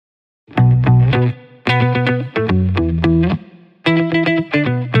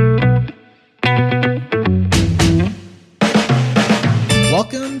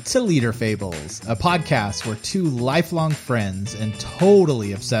to Leader Fables, a podcast where two lifelong friends and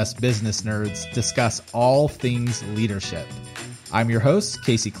totally obsessed business nerds discuss all things leadership. I'm your host,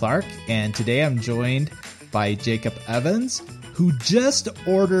 Casey Clark, and today I'm joined by Jacob Evans, who just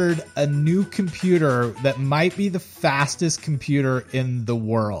ordered a new computer that might be the fastest computer in the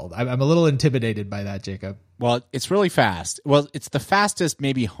world. I'm a little intimidated by that, Jacob. Well, it's really fast. Well, it's the fastest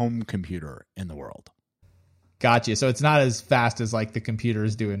maybe home computer in the world. Gotcha. So it's not as fast as like the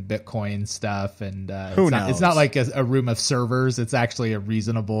computers doing Bitcoin stuff, and Who knows? It's not like a room of servers. It's actually a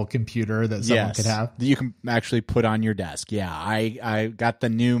reasonable computer that someone could have. That you can actually put on your desk. Yeah, I got the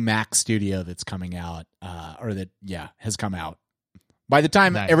new Mac Studio that's coming out, has come out. By the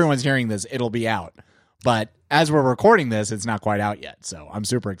time everyone's hearing this, it'll be out. But as we're recording this, it's not quite out yet. So I'm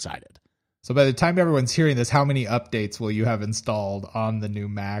super excited. So by the time everyone's hearing this, how many updates will you have installed on the new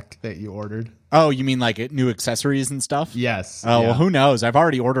Mac that you ordered? Oh, you mean like new accessories and stuff? Yes. Oh, yeah. Well, who knows? I've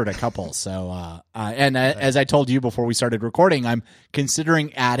already ordered a couple. So, as I told you before we started recording, I'm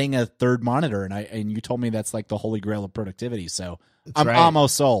considering adding a third monitor, and you told me that's like the holy grail of productivity. So I'm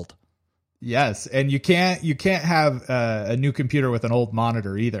almost sold. Yes, and you can't have a new computer with an old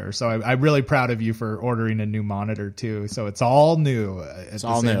monitor either. So I'm really proud of you for ordering a new monitor too. So it's all new at the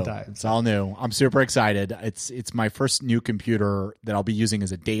same time. It's all new. I'm super excited. It's my first new computer that I'll be using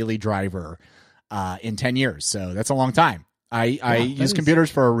as a daily driver in 10 years. So that's a long time. I use computers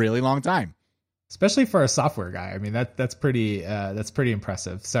for a really long time, especially for a software guy. I mean that's pretty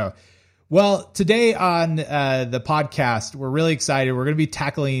impressive. So. Well, today on the podcast, we're really excited. We're going to be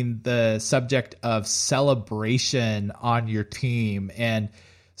tackling the subject of celebration on your team. And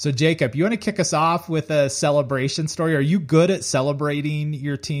so, Jacob, you want to kick us off with a celebration story? Are you good at celebrating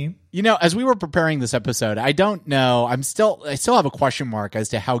your team? You know, as we were preparing this episode, I don't know. I still have a question mark as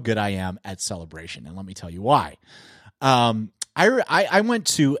to how good I am at celebration. And let me tell you why. I went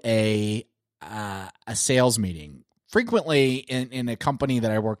to a sales meeting. Frequently in a company that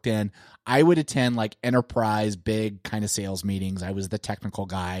I worked in, I would attend like enterprise, big kind of sales meetings. I was the technical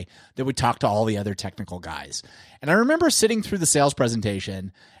guy that would talk to all the other technical guys. And I remember sitting through the sales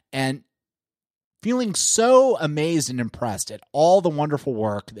presentation and feeling so amazed and impressed at all the wonderful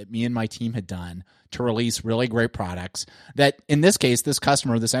work that me and my team had done to release really great products that in this case, this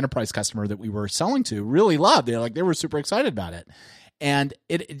enterprise customer that we were selling to really loved. They were super excited about it. And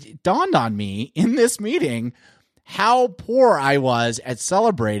it dawned on me in this meeting how poor I was at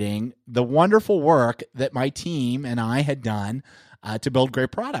celebrating the wonderful work that my team and I had done to build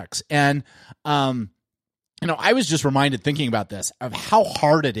great products. And, I was just reminded thinking about this of how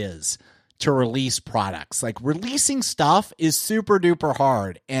hard it is to release products. Like releasing stuff is super duper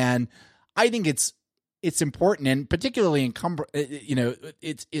hard. And I think it's important, and particularly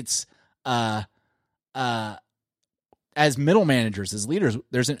as middle managers, as leaders,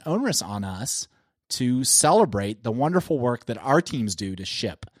 there's an onus on us to celebrate the wonderful work that our teams do to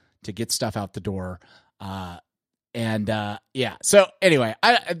ship, to get stuff out the door. So anyway,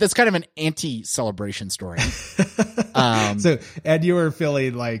 that's kind of an anti-celebration story. And you were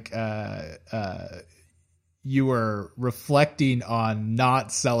feeling like you were reflecting on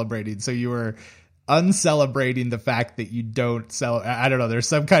not celebrating. So you were uncelebrating the fact that you don't sell. I don't know. There's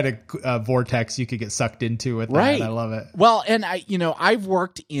some kind of vortex you could get sucked into with that. Right. I love it. Well, and I've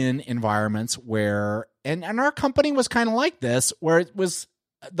worked in environments where, and our company was kind of like this, where it was,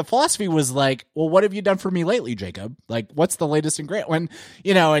 the philosophy was like, well, what have you done for me lately, Jacob? Like, what's the latest and great when,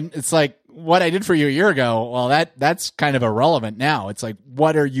 and it's like, what I did for you a year ago. Well, that's kind of irrelevant now. It's like,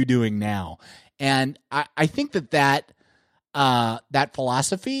 what are you doing now? And I think that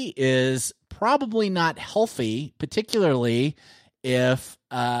philosophy is probably not healthy, particularly if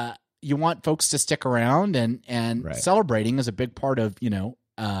you want folks to stick around, and right. Celebrating is a big part of,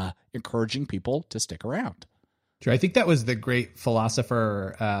 encouraging people to stick around. True. I think that was the great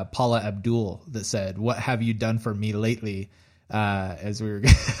philosopher Paula Abdul that said, "What have you done for me lately?" As we were,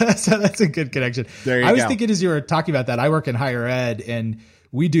 so that's a good connection. I was thinking as you were talking about that, I work in higher ed, and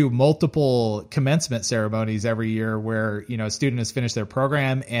we do multiple commencement ceremonies every year where a student has finished their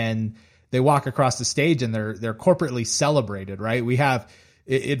program and they walk across the stage and they're corporately celebrated, right? We have,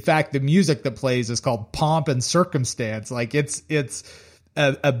 in fact, the music that plays is called Pomp and Circumstance. Like it's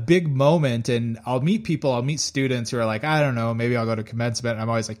a big moment, and I'll meet students who are like, I don't know, maybe I'll go to commencement. And I'm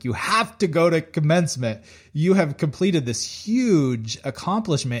always like, you have to go to commencement. You have completed this huge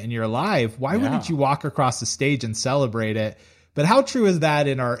accomplishment in your life. Why wouldn't you walk across the stage and celebrate it? But how true is that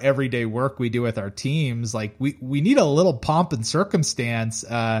in our everyday work we do with our teams? Like we need a little pomp and circumstance,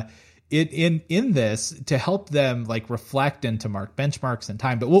 in this to help them like reflect and to mark benchmarks and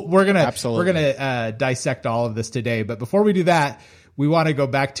time. But we're gonna dissect all of this today. But before we do that, we want to go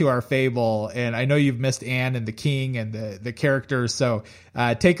back to our fable. And I know you've missed Anne and the king and the characters. So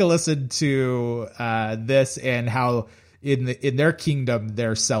take a listen to this and how in their kingdom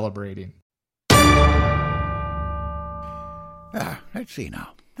they're celebrating. Let's see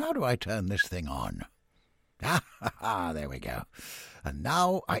now. How do I turn this thing on? There we go. And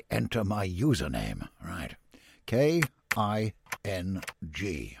now I enter my username. Right. King.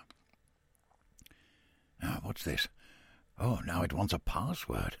 What's this? Oh, now it wants a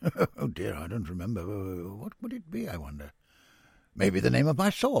password. Oh dear, I don't remember. What would it be, I wonder? Maybe the name of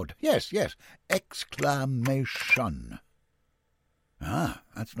my sword. Yes. Exclamation.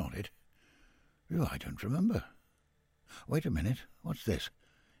 That's not it. Oh, I don't remember. Wait a minute. What's this?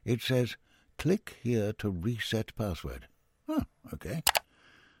 It says, click here to reset password. Oh, okay.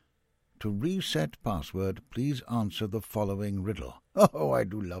 To reset password, please answer the following riddle. Oh, I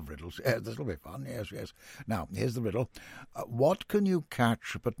do love riddles. This will be fun. Yes. Now, here's the riddle. What can you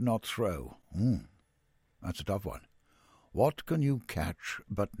catch but not throw? That's a tough one. What can you catch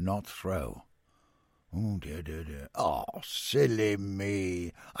but not throw? Oh, dear. Oh, silly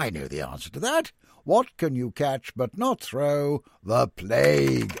me. I know the answer to that. What can you catch but not throw? The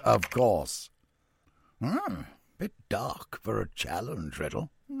plague, of course. Bit dark for a challenge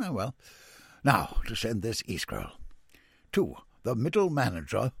riddle. Oh, well. Now, to send this e-scroll. To the middle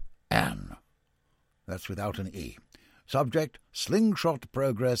manager, Anne. That's without an E. Subject, slingshot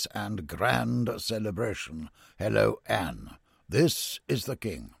progress and grand celebration. Hello, Anne. This is the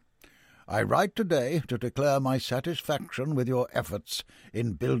king. I write today to declare my satisfaction with your efforts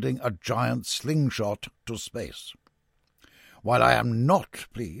in building a giant slingshot to space. While I am not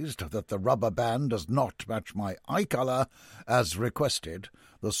pleased that the rubber band does not match my eye colour as requested,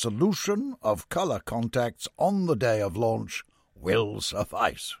 the solution of colour contacts on the day of launch will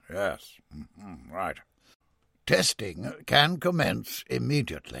suffice. Yes, right. Testing can commence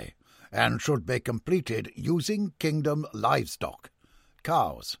immediately and should be completed using kingdom livestock.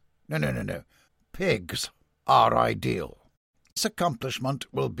 Cows. No. Pigs are ideal. This accomplishment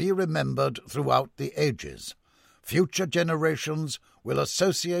will be remembered throughout the ages. Future generations will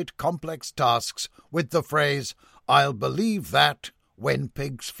associate complex tasks with the phrase, "I'll believe that when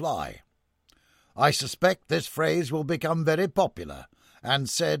pigs fly." I suspect this phrase will become very popular and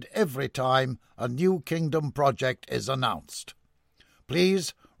said every time a new kingdom project is announced.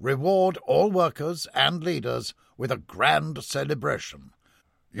 Please reward all workers and leaders with a grand celebration.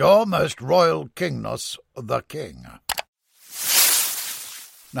 Your most royal kingness, the king.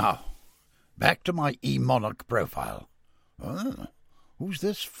 Now, back to my e-monarch profile. Who's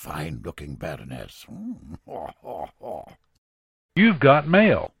this fine-looking baroness? You've got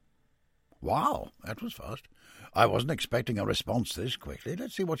mail. Wow, that was fast. I wasn't expecting a response this quickly.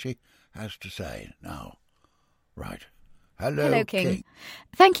 Let's see what she has to say now. Right. Hello, King.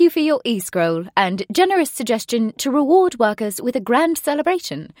 Thank you for your e-scroll and generous suggestion to reward workers with a grand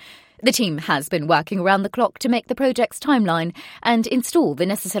celebration. The team has been working around the clock to make the project's timeline and install the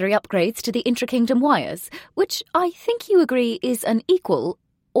necessary upgrades to the intra-kingdom wires, which I think you agree is an equal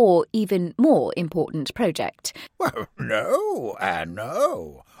or even more important project. Well, no, Anne,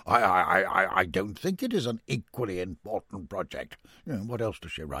 no. I don't think it is an equally important project. What else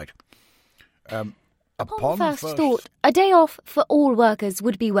does she write? Upon first thought, a day off for all workers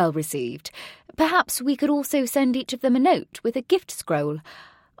would be well received. Perhaps we could also send each of them a note with a gift scroll.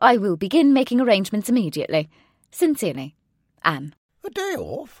 I will begin making arrangements immediately. Sincerely, Anne. A day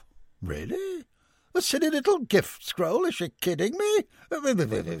off? Really? A silly little gift scroll? Is she kidding me?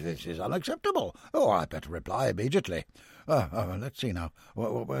 This is unacceptable. Oh, I better reply immediately. Let's see now.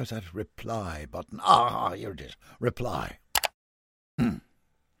 Where's that reply button? Here it is. Reply.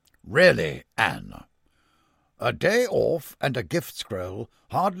 Really, Anne? A day off and a gift scroll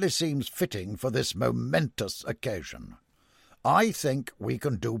hardly seems fitting for this momentous occasion. I think we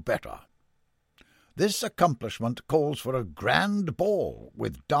can do better. This accomplishment calls for a grand ball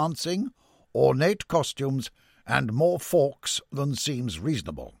with dancing, ornate costumes, and more forks than seems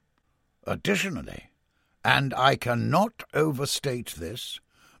reasonable. Additionally, and I cannot overstate this,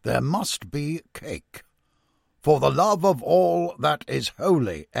 there must be cake. For the love of all that is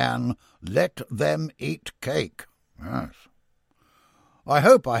holy, Anne, let them eat cake. Yes. I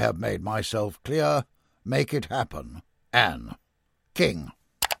hope I have made myself clear. Make it happen. Anne. King.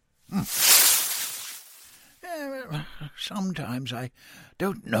 Sometimes I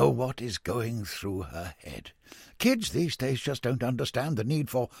don't know what is going through her head. Kids these days just don't understand the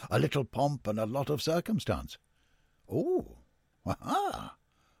need for a little pomp and a lot of circumstance. Oh, aha!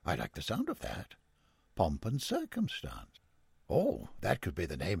 I like the sound of that. Pomp and Circumstance. Oh, that could be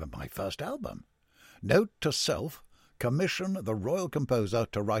the name of my first album. Note to self, commission the royal composer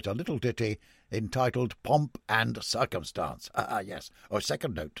to write a little ditty entitled Pomp and Circumstance. Yes.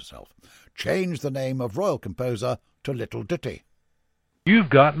 Second note to self. Change the name of royal composer to Little Ditty. You've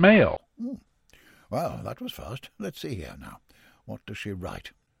got mail. Well, that was fast. Let's see here now. What does she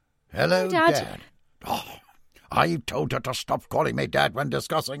write? Hello, Dad. Dad. Oh, I told her to stop calling me Dad when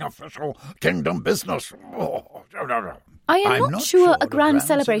discussing official kingdom business. Oh, no. I am not sure a grand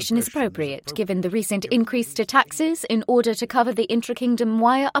celebration is appropriate, given the recent increase to taxes in order to cover the intra-kingdom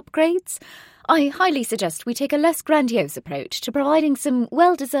wire upgrades. I highly suggest we take a less grandiose approach to providing some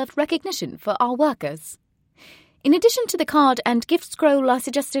well-deserved recognition for our workers. In addition to the card and gift scroll I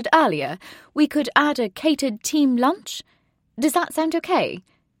suggested earlier, we could add a catered team lunch. Does that sound okay?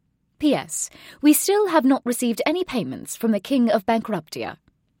 P.S. We still have not received any payments from the King of Bankruptia.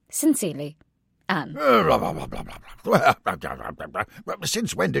 Sincerely, Anne.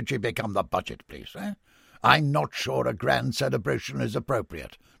 Since when did she become the budget, please? I'm not sure a grand celebration is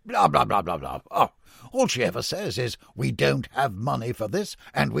appropriate. Blah, blah, blah, blah, blah. Oh, all she ever says is, we don't have money for this,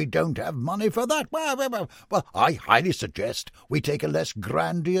 and we don't have money for that. Well, I highly suggest we take a less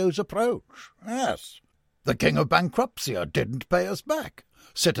grandiose approach. Yes. The King of Bankruptia didn't pay us back.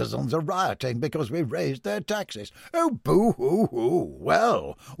 Citizens are rioting because we raised their taxes. Oh, boo-hoo-hoo.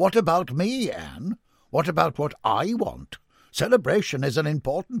 Well, what about me, Anne? What about what I want? Celebration is an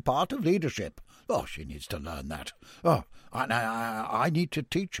important part of leadership. Oh, she needs to learn that. Oh, I need to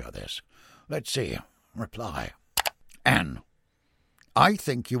teach her this. Let's see. Reply. Anne, I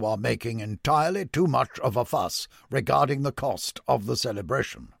think you are making entirely too much of a fuss regarding the cost of the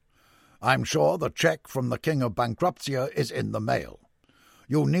celebration. I'm sure the cheque from the King of Bankruptia is in the mail.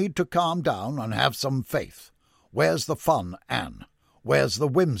 You need to calm down and have some faith. Where's the fun, Anne? Where's the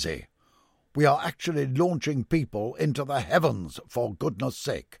whimsy? We are actually launching people into the heavens, for goodness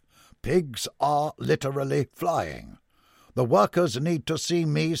sake. Pigs are literally flying. The workers need to see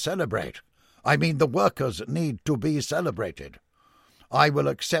me celebrate. I mean, the workers need to be celebrated. I will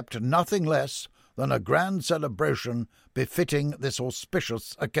accept nothing less than a grand celebration befitting this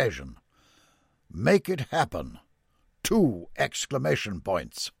auspicious occasion. Make it happen. 2 exclamation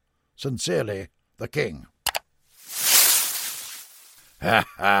points. Sincerely, the King. Ha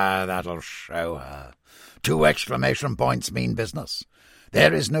ha, that'll show her. 2 exclamation points mean business.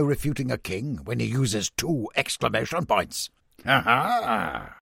 There is no refuting a king when he uses 2 exclamation points. Ha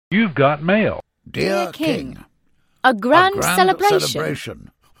ha. You've got mail. Dear King. A grand celebration.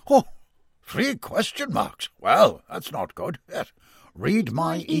 Oh, 3 question marks. Well, that's not good. Yes. Read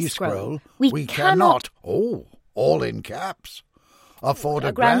my e-scroll. We cannot. Oh, all in caps. Afford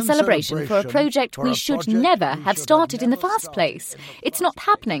a grand celebration for a project we should never have started in the first place. It's not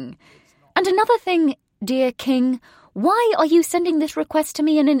happening. And another thing, dear King, why are you sending this request to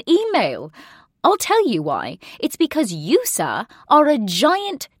me in an email? I'll tell you why. It's because you, sir, are a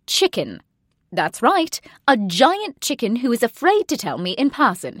giant chicken. That's right, a giant chicken who is afraid to tell me in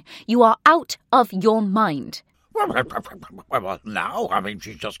person. You are out of your mind. Well, now, I mean,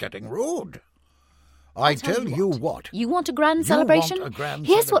 she's just getting rude. I tell you what. You want a grand celebration?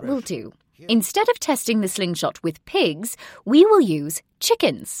 Here's what we'll do. Instead of testing the slingshot with pigs, we will use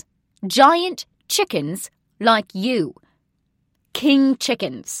chickens. Giant chickens like you. King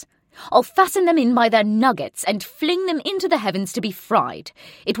chickens. I'll fasten them in by their nuggets and fling them into the heavens to be fried.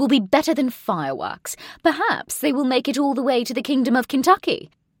 It will be better than fireworks. Perhaps they will make it all the way to the Kingdom of Kentucky.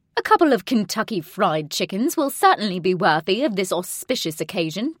 A couple of Kentucky fried chickens will certainly be worthy of this auspicious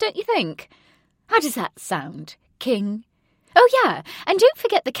occasion, don't you think? How does that sound, King? Oh, yeah, and don't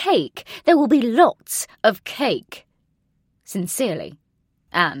forget the cake. There will be lots of cake. Sincerely,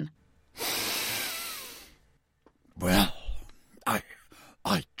 Anne. Well,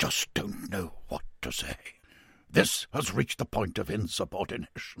 I just don't know what to say. This has reached the point of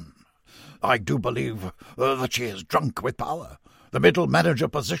insubordination. I do believe that she is drunk with power. The middle manager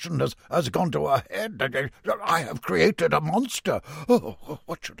position has gone to her head. I have created a monster. Oh,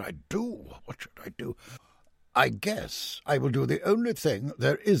 what should I do? What should I do? I guess I will do the only thing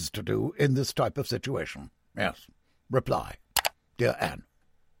there is to do in this type of situation. Yes. Reply. Dear Anne,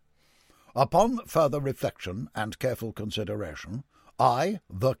 upon further reflection and careful consideration, I,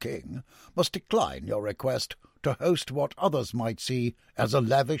 the King, must decline your request to host what others might see as a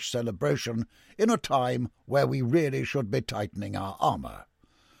lavish celebration in a time where we really should be tightening our armour.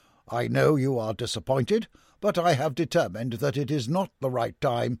 I know you are disappointed, but I have determined that it is not the right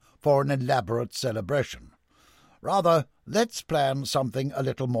time for an elaborate celebration. Rather, let's plan something a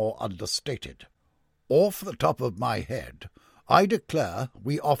little more understated. Off the top of my head, I declare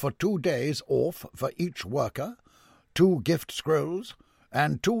we offer 2 days off for each worker, 2 gift scrolls,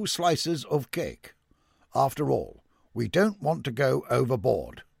 and 2 slices of cake. After all, We don't want to go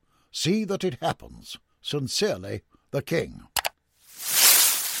overboard. See that it happens. Sincerely, the King.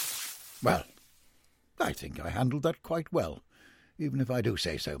 Well, I think I handled that quite well, even if I do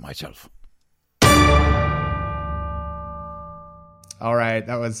say so myself. All right,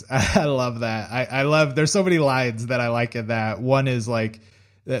 that was, I love that. I love, there's so many lines that I like in that. One is like,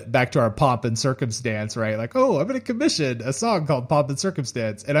 back to our Pomp and Circumstance, right? Like, oh, I'm going to commission a song called Pomp and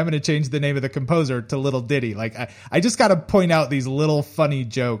Circumstance, and I'm going to change the name of the composer to Little Ditty. Like, I just got to point out these little funny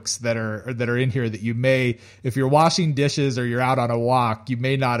jokes that are in here that you may, if you're washing dishes or you're out on a walk, you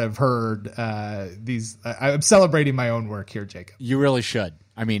may not have heard these. I'm celebrating my own work here, Jacob. You really should.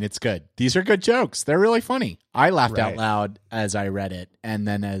 I mean, it's good. These are good jokes. They're really funny. I laughed out loud as I read it, and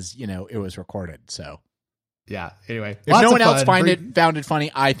then as, it was recorded, so. Yeah. Anyway, if no one else found it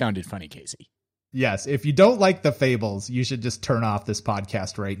funny, I found it funny, Casey. Yes. If you don't like the fables, you should just turn off this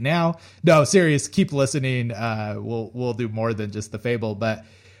podcast right now. No, serious. Keep listening. We'll do more than just the fable, but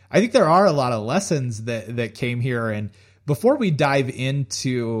I think there are a lot of lessons that came here. And before we dive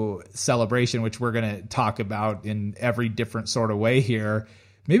into Celebration, which we're going to talk about in every different sort of way here,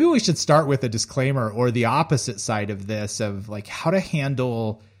 maybe we should start with a disclaimer or the opposite side of this, of like how to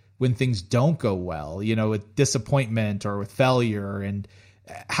handle when things don't go well, with disappointment or with failure. And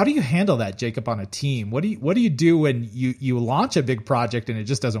how do you handle that, Jacob, on a team? What do you do when you launch a big project and it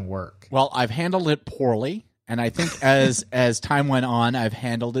just doesn't work? Well, I've handled it poorly, and I think as time went on, I've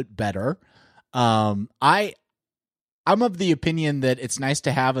handled it better. I'm of the opinion that it's nice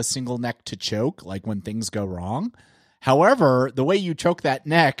to have a single neck to choke, like when things go wrong. However, the way you choke that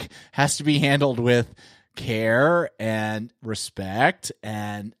neck has to be handled with care and respect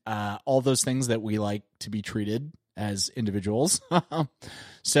and all those things that we like to be treated as individuals.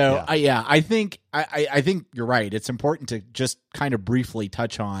 So yeah. I think you're right. It's important to just kind of briefly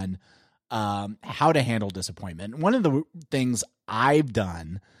touch on how to handle disappointment. One of the things I've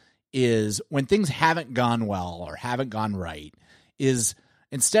done is when things haven't gone well or haven't gone right is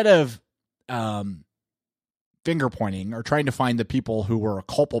instead of finger pointing or trying to find the people who were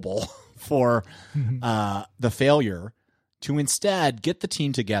culpable for the failure, to instead get the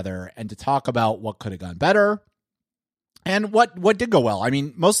team together and to talk about what could have gone better and what did go well. I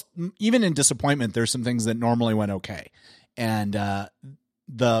mean, even in disappointment, there's some things that normally went okay. And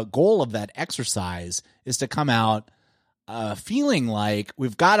the goal of that exercise is to come out feeling like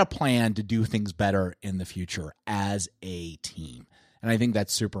we've got a plan to do things better in the future as a team. And I think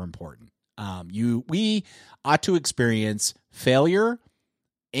that's super important. We ought to experience failure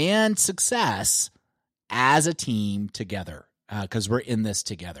and success as a team together, because we're in this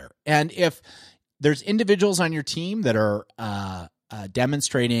together. And if there's individuals on your team that are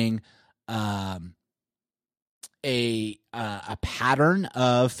demonstrating a pattern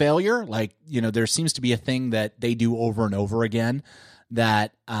of failure, like, there seems to be a thing that they do over and over again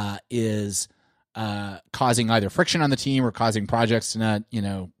that is causing either friction on the team or causing projects to not,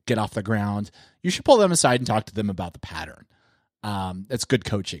 get off the ground, you should pull them aside and talk to them about the pattern. That's good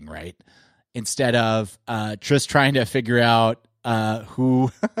coaching, right? Instead of just trying to figure out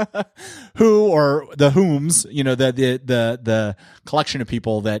who or the whom's, the collection of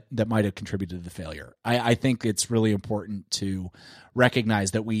people that might have contributed to the failure. I think it's really important to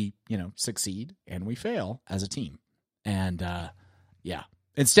recognize that we, succeed and we fail as a team. And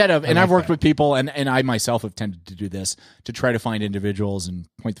instead of, and I've worked with people and I myself have tended to do this, to try to find individuals and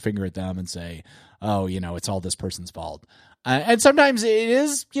point the finger at them and say, oh, it's all this person's fault. And sometimes it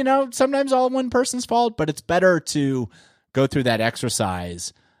is, sometimes all one person's fault, but it's better to go through that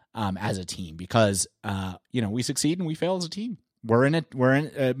exercise as a team because, we succeed and we fail as a team.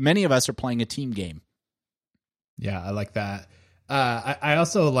 Many of us are playing a team game. Yeah, I like that. I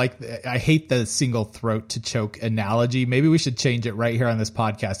also I hate the single throat to choke analogy. Maybe we should change it right here on this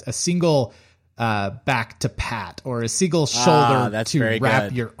podcast. A single back to pat or a single shoulder to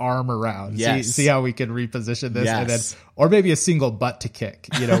wrap your arm around. Yes. See how we can reposition this, yes. And then, or maybe a single butt to kick.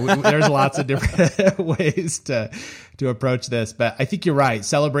 There's lots of different ways to approach this, but I think you're right.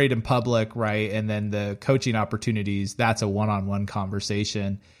 Celebrate in public, right? And then the coaching opportunities, that's a one-on-one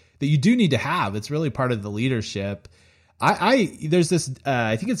conversation that you do need to have. It's really part of the leadership. There's this,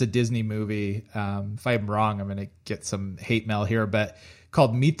 I think it's a Disney movie. If I'm wrong, I'm going to get some hate mail here, but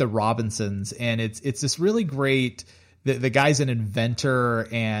called Meet the Robinsons. And it's this really great, the guy's an inventor,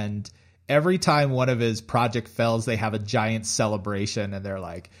 and every time one of his project fails, they have a giant celebration and they're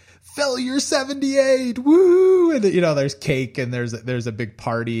like, failure 78, woo! And there's cake and there's a big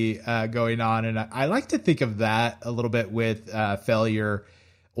party going on. And I like to think of that a little bit with failure,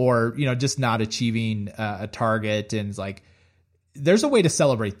 or just not achieving a target. And it's like, there's a way to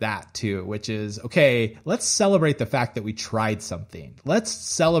celebrate that too, which is, okay, let's celebrate the fact that we tried something. Let's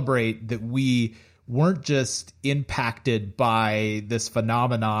celebrate that we weren't just impacted by this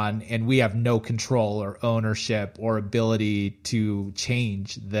phenomenon and we have no control or ownership or ability to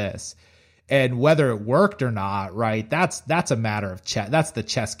change this. And whether it worked or not, right? That's a matter of chess. That's the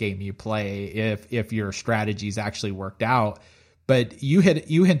chess game you play if your strategies actually worked out. But you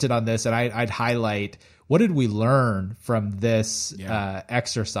hinted on this, and I'd highlight, what did we learn from this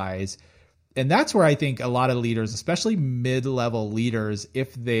exercise? And that's where I think a lot of leaders, especially mid-level leaders,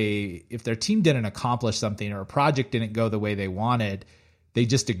 if their team didn't accomplish something or a project didn't go the way they wanted, they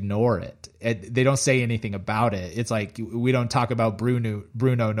just ignore it. They don't say anything about it. It's like, we don't talk about Bruno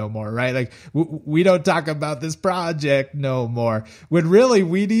no more, right? Like, we don't talk about this project no more. When really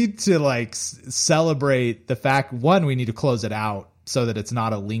we need to like celebrate the fact, one, we need to close it out so that it's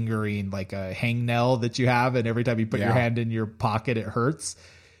not a lingering, like a hangnail that you have, and every time you put your hand in your pocket, it hurts.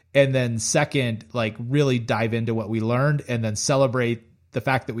 And then second, like really dive into what we learned and then celebrate the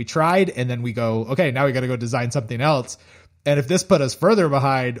fact that we tried. And then we go, okay, now we got to go design something else. And if this put us further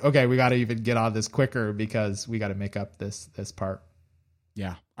behind, okay, we got to even get on this quicker because we got to make up this part.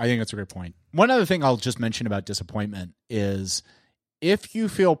 Yeah, I think that's a great point. One other thing I'll just mention about disappointment is if you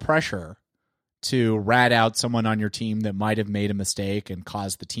feel pressure to rat out someone on your team that might have made a mistake and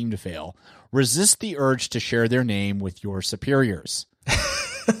caused the team to fail, resist the urge to share their name with your superiors.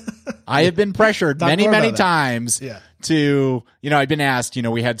 I have been pressured many times to, I've been asked,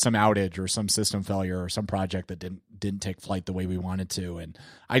 we had some outage or some system failure or some project that didn't take flight the way we wanted to. And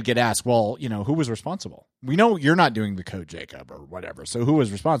I'd get asked, well, who was responsible? We know you're not doing the code, Jacob, or whatever. So who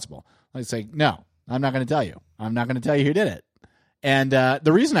was responsible? I'd say, no, I'm not going to tell you. I'm not going to tell you who did it. And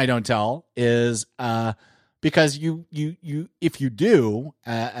the reason I don't tell is because you if you do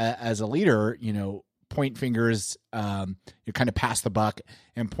as a leader, point fingers, you kind of pass the buck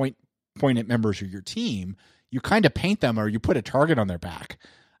and point at members of your team, you kind of paint them or you put a target on their back.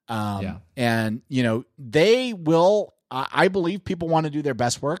 And, they will, I believe people want to do their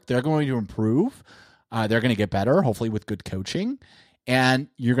best work. They're going to improve. They're going to get better, hopefully with good coaching. And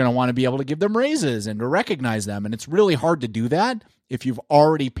you're going to want to be able to give them raises and to recognize them. And it's really hard to do that if you've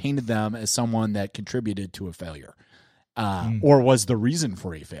already painted them as someone that contributed to a failure or was the reason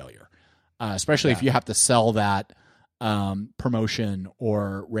for a failure. Especially if you have to sell that promotion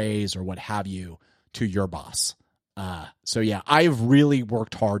or raise or what have you to your boss. I've really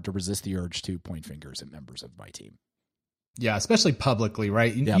worked hard to resist the urge to point fingers at members of my team. Yeah, especially publicly,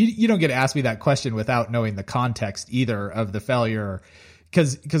 right? Yep. You don't get to ask me that question without knowing the context either of the failure.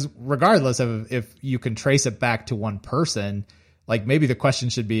 Because regardless of if you can trace it back to one person, like maybe the question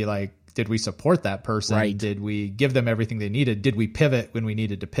should be like, did we support that person? Right. Did we give them everything they needed? Did we pivot when we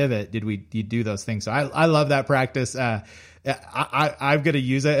needed to pivot? Did we do those things? So I love that practice. I'm going to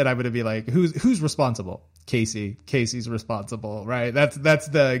use it and I'm going to be like, who's responsible? Casey's responsible, right? That's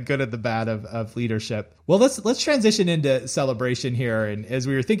the good and the bad of leadership. Well, let's transition into celebration here. And as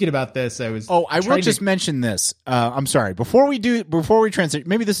we were thinking about this, I will just mention this. I'm sorry. Before we transition,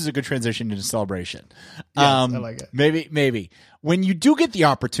 maybe this is a good transition into celebration. Yes, I like it. Maybe when you do get the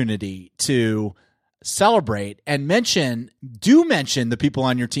opportunity to celebrate and mention the people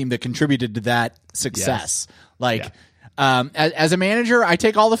on your team that contributed to that success. Yes. As a manager, I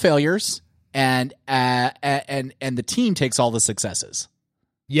take all the failures. And the team takes all the successes.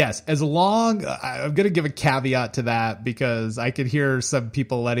 Yes, as long I'm going to give a caveat to that because I could hear some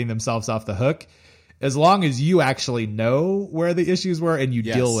people letting themselves off the hook. As long as you actually know where the issues were and you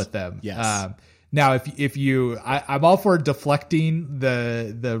deal with them. Yes. Now, if you, I'm all for deflecting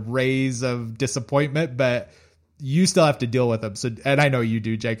the rays of disappointment, but you still have to deal with them. So, and I know you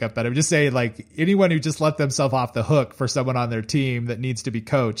do, Jacob, but I'm just saying, like, anyone who just let themselves off the hook for someone on their team that needs to be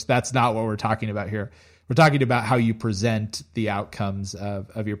coached, that's not what we're talking about here. We're talking about how you present the outcomes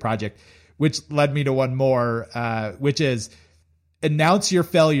of your project, which led me to one more, which is announce your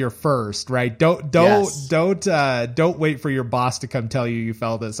failure first, right? Don't wait for your boss to come tell you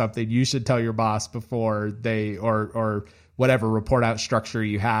failed at something. You should tell your boss before they, or whatever report out structure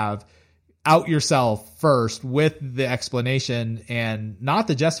you have. Out yourself first with the explanation and not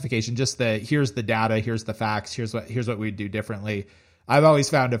the justification, just here's the data, here's the facts, here's what we'd do differently. I've always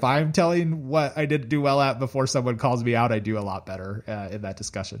found if I'm telling what I didn't do well at before someone calls me out, I do a lot better in that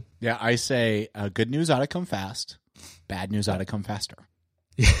discussion. Yeah, I say good news ought to come fast. Bad news ought to come faster.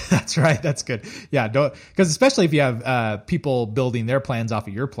 Yeah, that's right. That's good. Yeah, because especially if you have people building their plans off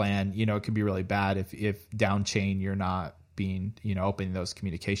of your plan, it can be really bad if down chain you're not being, opening those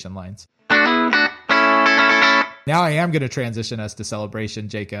communication lines. Now I am going to transition us to celebration,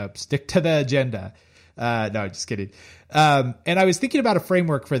 Jacob. Stick to the agenda. No, just kidding. And I was thinking about a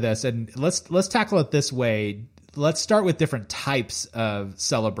framework for this, and let's tackle it this way. Let's start with different types of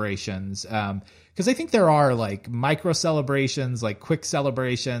celebrations. Because I think there are like micro celebrations, like quick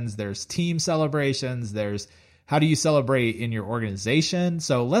celebrations. There's team celebrations. There's how do you celebrate in your organization?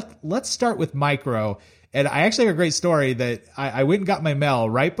 So let's start with micro. And I actually have a great story that I went and got my mail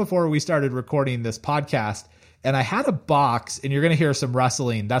right before we started recording this podcast. And I had a box, and you're going to hear some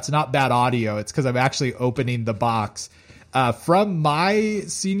rustling. That's not bad audio. It's because I'm actually opening the box from my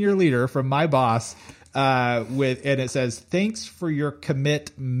senior leader, from my boss, and it says, "Thanks for your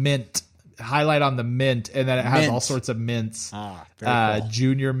commit mint." Highlight on the mint, and then it has all sorts of mints, cool.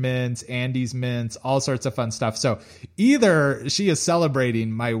 Junior mints, Andy's mints, all sorts of fun stuff. So either she is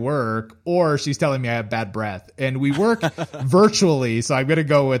celebrating my work or she's telling me I have bad breath, and we work virtually. So I'm going to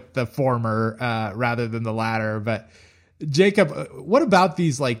go with the former rather than the latter. But Jacob, what about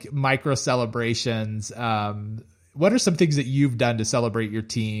these like micro celebrations? What are some things that you've done to celebrate your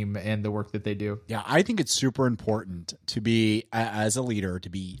team and the work that they do? Yeah, I think it's super important to be, as a leader, to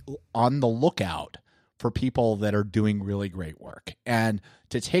be on the lookout for people that are doing really great work and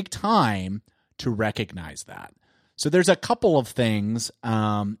to take time to recognize that. So there's a couple of things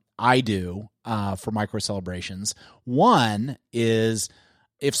I do for micro celebrations. One is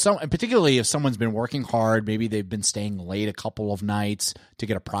particularly if someone's been working hard, maybe they've been staying late a couple of nights to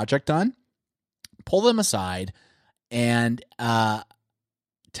get a project done, pull them aside and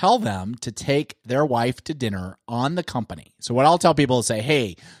tell them to take their wife to dinner on the company. So what I'll tell people is say,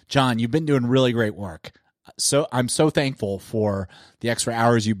 "Hey, John, you've been doing really great work. So I'm so thankful for the extra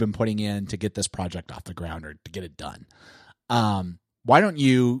hours you've been putting in to get this project off the ground or to get it done. Why don't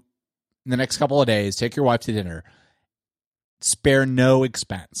you, in the next couple of days, take your wife to dinner, spare no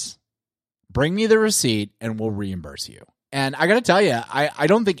expense. Bring me the receipt and we'll reimburse you." And I got to tell you, I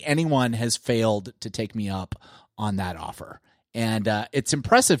don't think anyone has failed to take me up on that offer. And it's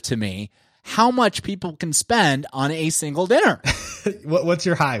impressive to me how much people can spend on a single dinner. What's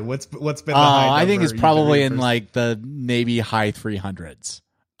your high? What's been the high? I think it's probably in like the maybe high 300s.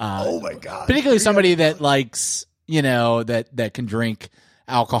 Oh my God. Particularly somebody that likes, that can drink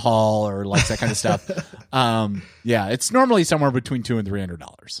alcohol or likes that kind of stuff. Yeah, it's normally somewhere between $200 and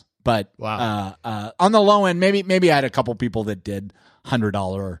 $300. But wow. On the low end, maybe I had a couple people that did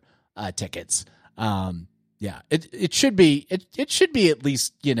 $100 tickets. Yeah, it should be at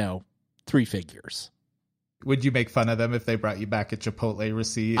least, 3 figures. Would you make fun of them if they brought you back a Chipotle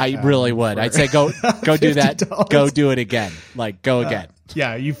receipt? I really would. I'd say go do that. Go do it again. Like go again.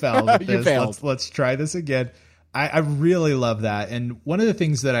 Yeah, you failed. You failed. Let's try this again. I really love that. And one of the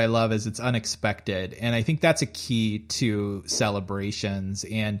things that I love is it's unexpected. And I think that's a key to celebrations.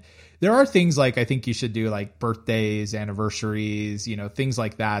 And there are things like I think you should do like birthdays, anniversaries, things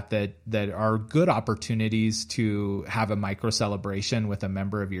like that are good opportunities to have a micro celebration with a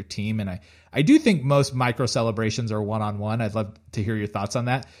member of your team. And I do think most micro celebrations are one-on-one. I'd love to hear your thoughts on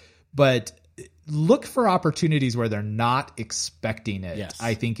that. But look for opportunities where they're not expecting it. Yes.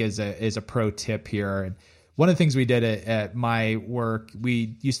 I think is a pro tip here. And one of the things we did at my work,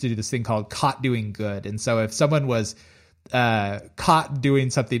 we used to do this thing called caught doing good. And so if someone was caught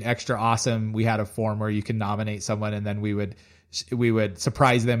doing something extra awesome, we had a form where you can nominate someone, and then we would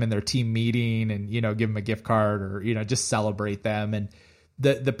surprise them in their team meeting and, give them a gift card or, just celebrate them. And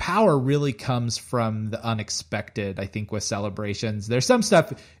the power really comes from the unexpected, I think, with celebrations. There's some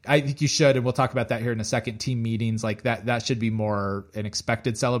stuff I think you should, and we'll talk about that here in a second, team meetings like that should be more an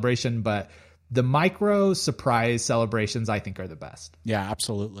expected celebration, but the micro surprise celebrations, I think, are the best. Yeah,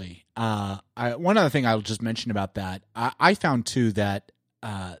 absolutely. One other thing I'll just mention about that, I found too that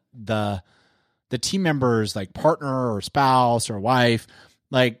the team members, like partner or spouse or wife,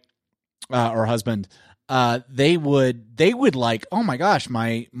 like or husband, they would like, oh my gosh,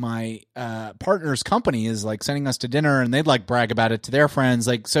 my partner's company is like sending us to dinner, and they'd like brag about it to their friends.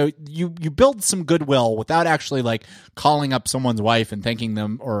 Like, so you build some goodwill without actually like calling up someone's wife and thanking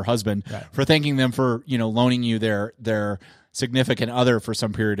them, or husband, right, for thanking them for, loaning you their significant other for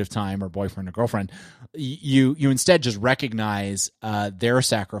some period of time, or boyfriend or girlfriend. You instead just recognize their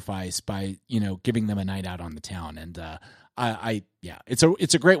sacrifice by, giving them a night out on the town. And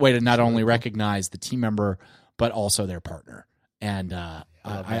it's a great way to not only recognize the team member, but also their partner. And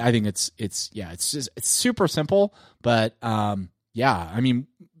I think it's super simple, but I mean,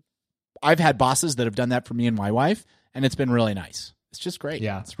 I've had bosses that have done that for me and my wife, and it's been really nice. It's just great.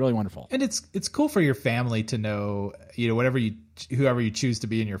 Yeah, it's really wonderful. And it's cool for your family to know, whoever you choose to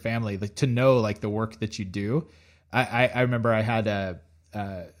be in your family, like to know like the work that you do. I remember I had a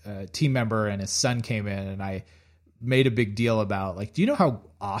team member, and his son came in, and I made a big deal about, like, do you know how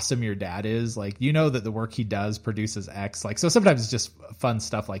awesome your dad is? Like, you know that the work he does produces X. Like, so sometimes it's just fun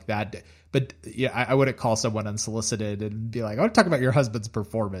stuff like that. But yeah, I wouldn't call someone unsolicited and be like, I want to talk about your husband's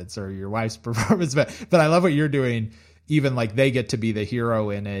performance or your wife's performance. But I love what you're doing. Even like they get to be the hero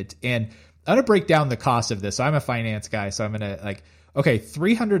in it. And I'm going to break down the cost of this. So I'm a finance guy. So I'm going to like, okay,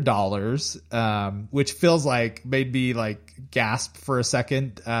 $300, which feels like made me like gasp for a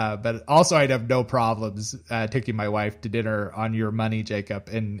second. But also I'd have no problems taking my wife to dinner on your money, Jacob.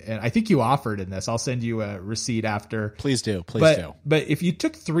 And I think you offered in this. I'll send you a receipt after. Please do. Please do. But if you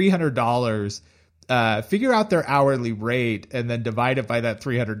took $300, figure out their hourly rate and then divide it by that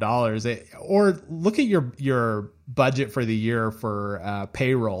 $300, or look at your budget for the year for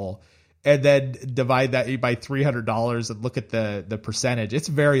payroll, and then divide that by $300 and look at the percentage. It's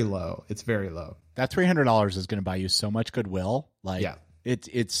very low. It's very low. That $300 is going to buy you so much goodwill. Like, yeah.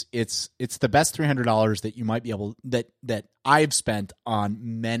 It's the best $300 that you might be able that I've spent on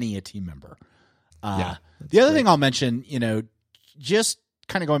many a team member. The other thing I'll mention, just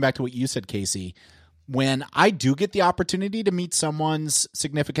kind of going back to what you said, Casey, when I do get the opportunity to meet someone's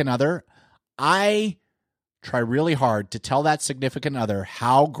significant other, I try really hard to tell that significant other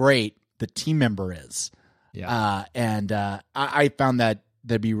how great the team member is. Yeah. I found that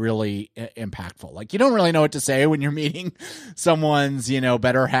to be really impactful. Like, you don't really know what to say when you're meeting someone's,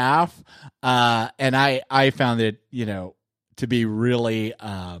 better half. And I found it, to be really,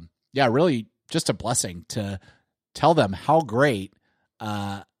 really just a blessing to tell them how great,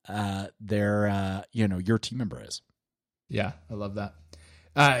 their, your team member is. Yeah. I love that.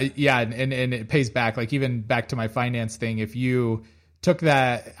 And it pays back. Like, even back to my finance thing, if you took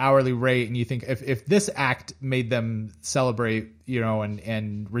that hourly rate and you think if this act made them celebrate,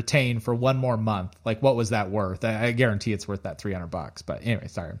 and retain for one more month, like, what was that worth? I guarantee it's worth that $300. But anyway,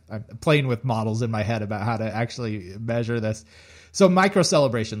 sorry, I'm playing with models in my head about how to actually measure this. So micro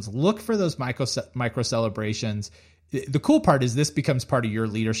celebrations, look for those micro celebrations. The cool part is this becomes part of your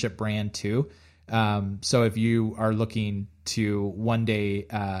leadership brand too. So if you are looking to one day,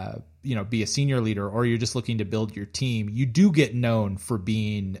 be a senior leader, or you're just looking to build your team, you do get known for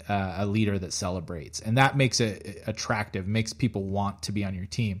being a leader that celebrates, and that makes it attractive, makes people want to be on your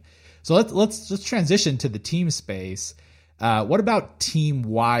team. So let's transition to the team space. What about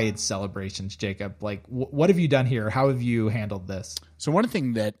team-wide celebrations, Jacob? Like, what have you done here? How have you handled this? So one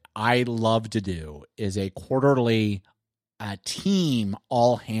thing that I love to do is a quarterly team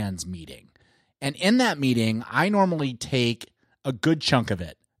all-hands meeting. And in that meeting, I normally take a good chunk of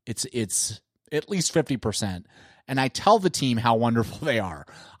it. It's at least 50%. And I tell the team how wonderful they are.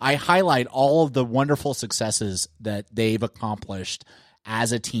 I highlight all of the wonderful successes that they've accomplished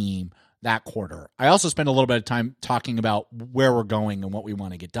as a team that quarter. I also spend a little bit of time talking about where we're going and what we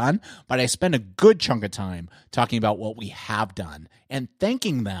want to get done, but I spend a good chunk of time talking about what we have done and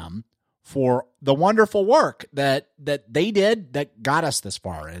thanking them for the wonderful work that they did that got us this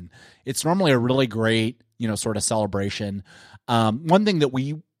far. And it's normally a really great, sort of celebration. One thing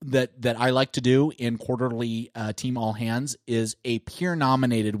that I like to do in quarterly team all hands is a peer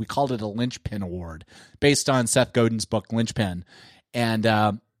nominated, we called it a Linchpin Award, based on Seth Godin's book Linchpin.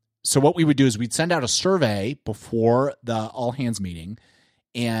 And so what we would do is we'd send out a survey before the all hands meeting,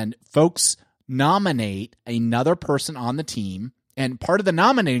 and folks nominate another person on the team. And part of the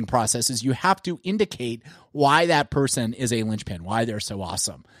nominating process is you have to indicate why that person is a linchpin, why they're so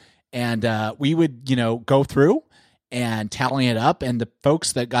awesome. And we would, go through and tally it up, and the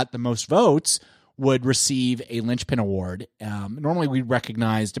folks that got the most votes would receive a Linchpin Award. Normally we'd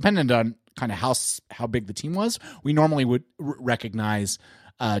recognize, depending on kind of how big the team was, we normally would recognize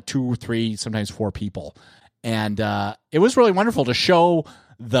 2 or 3, sometimes 4 people. And it was really wonderful to show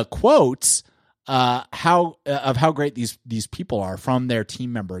the quotes how great these people are from their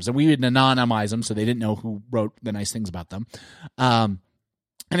team members. And we would anonymize them so they didn't know who wrote the nice things about them.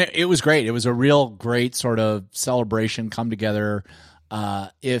 And it was great. It was a real great sort of celebration, come together.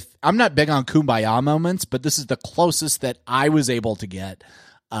 If I'm not big on kumbaya moments, but this is the closest that I was able to get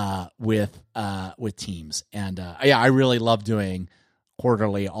with teams. And I really love doing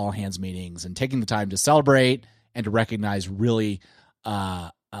quarterly all hands meetings and taking the time to celebrate and to recognize really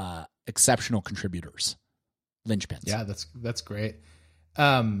exceptional contributors, linchpins. Yeah, that's great. So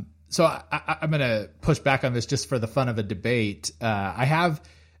I'm going to push back on this just for the fun of a debate. I have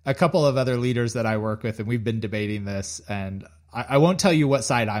a couple of other leaders that I work with, and we've been debating this, and I won't tell you what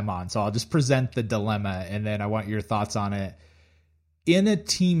side I'm on. So I'll just present the dilemma, and then I want your thoughts on it. In a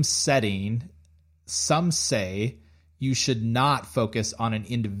team setting, some say you should not focus on an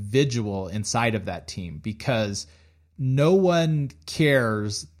individual inside of that team, because no one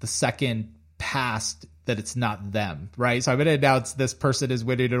cares the second past that it's not them, right? So I'm going to announce this person is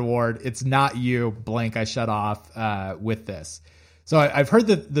winning an award. It's not you, blank. I shut off with this. So I've heard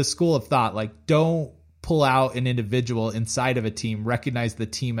the school of thought, like, don't pull out an individual inside of a team, recognize the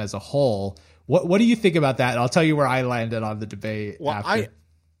team as a whole. What do you think about that? And I'll tell you where I landed on the debate. Well, after.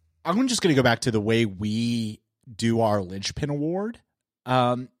 I'm just going to go back to the way we do our Linchpin Award.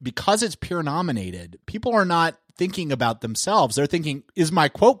 Because it's peer nominated, people are not thinking about themselves. They're thinking, is my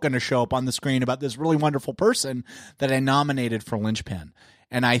quote going to show up on the screen about this really wonderful person that I nominated for Linchpin?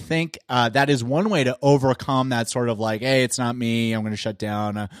 And I think that is one way to overcome that sort of like, hey, it's not me, I'm going to shut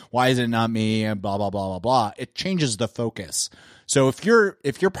down. Why is it not me? And blah, blah, blah, blah, blah. It changes the focus. So if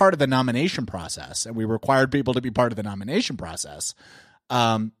you're part of the nomination process, and we required people to be part of the nomination process,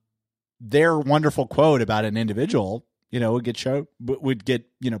 their wonderful quote about an individual, would get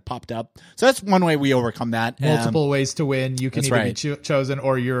popped up. So that's one way we overcome that. Multiple ways to win. You can either be chosen,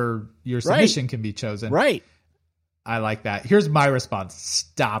 or your submission can be chosen. Right. I like that. Here's my response.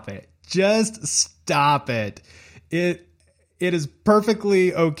 Stop it. Just stop it. It is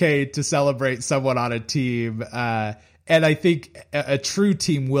perfectly okay to celebrate someone on a team. And I think a true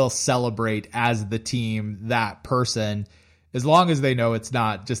team will celebrate as the team that person, as long as they know it's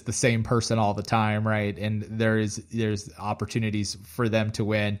not just the same person all the time, right? And there's opportunities for them to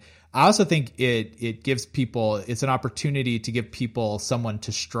win. I also think it gives people, it's an opportunity to give people someone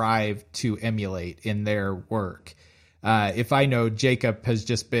to strive to emulate in their work. If I know Jacob has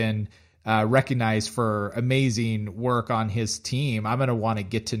just been recognized for amazing work on his team, I'm going to want to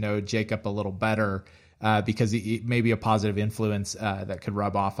get to know Jacob a little better because he may be a positive influence that could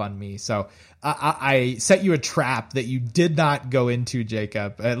rub off on me. So I set you a trap that you did not go into,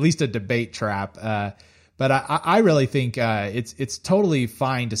 Jacob, at least a debate trap. But I really think it's totally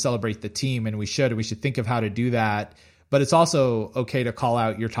fine to celebrate the team, and we should think of how to do that. But it's also okay to call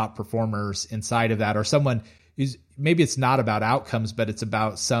out your top performers inside of that, or someone who's, maybe it's not about outcomes, but it's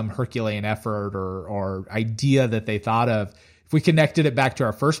about some Herculean effort or idea that they thought of. If we connected it back to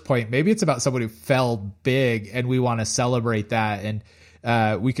our first point, maybe it's about someone who fell big and we want to celebrate that.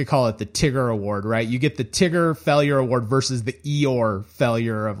 And we could call it the Tigger Award, right? You get the Tigger Failure Award versus the Eeyore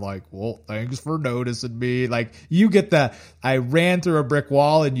failure of like, well, thanks for noticing me. Like, you get I ran through a brick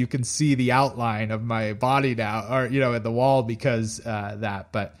wall and you can see the outline of my body now, or, at the wall because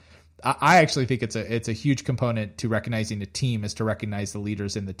that. But I actually think it's a huge component to recognizing a team is to recognize the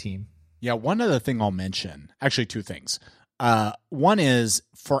leaders in the team. Yeah, one other thing I'll mention, actually two things. One is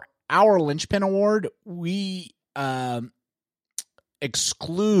for our Linchpin Award, we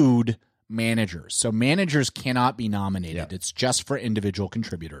exclude managers. So managers cannot be nominated. Yep. It's just for individual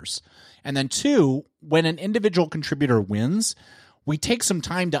contributors. And then two, when an individual contributor wins, we take some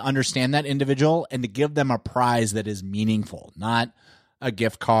time to understand that individual and to give them a prize that is meaningful, not a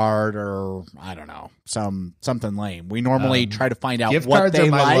gift card or I don't know, something lame. We normally try to find out gift what cards they are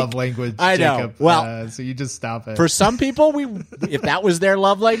my like. Love language, I know. Jacob. Well, so you just stop it. For some people, if that was their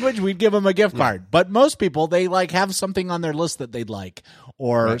love language, we'd give them a gift card. But most people, they have something on their list that they'd like,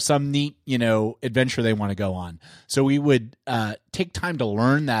 or some neat, adventure they want to go on. So we would take time to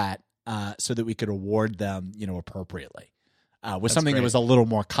learn that so that we could award them, appropriately with something that was a little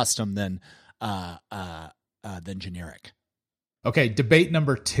more custom than generic. Okay, debate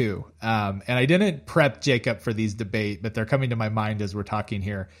number 2. And I didn't prep Jacob for these debate, but they're coming to my mind as we're talking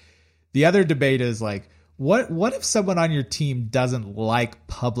here. The other debate is like, what if someone on your team doesn't like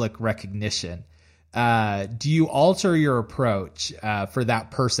public recognition? Do you alter your approach for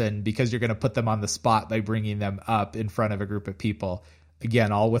that person because you're going to put them on the spot by bringing them up in front of a group of people?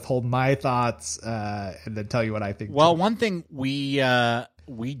 Again, I'll withhold my thoughts and then tell you what I think. Well, one thing we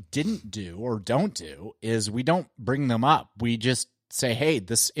didn't do or don't do is we don't bring them up. We just say, hey,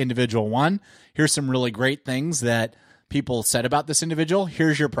 this individual won. Here's some really great things that people said about this individual.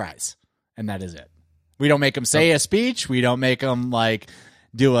 Here's your prize. And that is it. We don't make them say a speech. We don't make them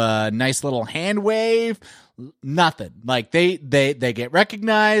do a nice little hand wave. Nothing. Like they get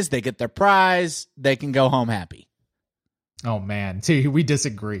recognized. They get their prize. They can go home happy. Oh, man. See, we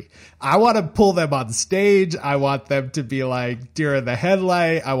disagree. I want to pull them on stage. I want them to be like deer in the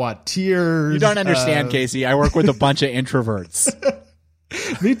headlight. I want tears. You don't understand, Casey. I work with a bunch of introverts.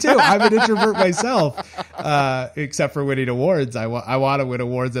 Me too. I'm an introvert myself, except for winning awards. I want to win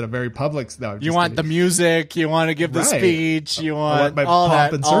awards at a very public. No, you want the music. You want to give the speech. You want my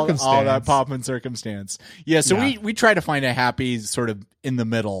pomp and circumstance. All that pomp and circumstance. Yeah. So we try to find a happy sort of in the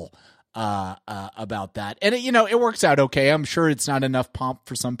middle about that. And it works out okay. I'm sure it's not enough pomp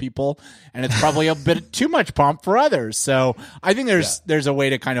for some people, and it's probably a bit too much pomp for others. So I think there's a way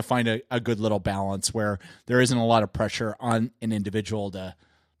to kind of find a good little balance where there isn't a lot of pressure on an individual to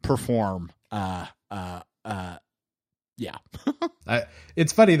perform yeah.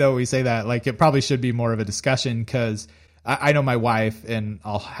 It's funny though, we say that, like, it probably should be more of a discussion, because I know my wife, and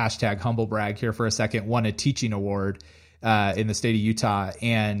I'll hashtag humble brag here for a second, won a teaching award in the state of Utah,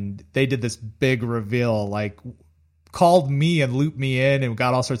 and they did this big reveal, like called me and looped me in, and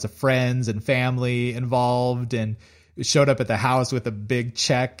got all sorts of friends and family involved, and showed up at the house with a big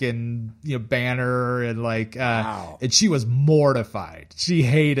check and, you know, banner, and like wow. And she was mortified. She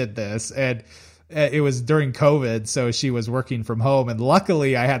hated this, and it was during COVID, so she was working from home, and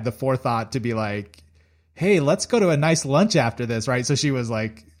luckily I had the forethought to be like, hey, let's go to a nice lunch after this, right? So she was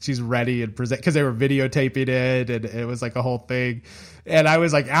like, she's ready and present, because they were videotaping it, and it was like a whole thing. And I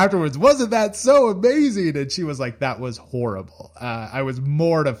was like, afterwards, wasn't that so amazing? And she was like, that was horrible. I was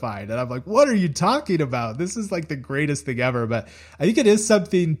mortified. And I'm like, what are you talking about? This is like the greatest thing ever. But I think it is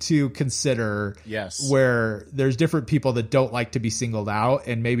something to consider. Yes. Where there's different people that don't like to be singled out,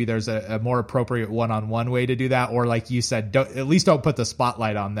 and maybe there's a more appropriate one-on-one way to do that. Or like you said, at least don't put the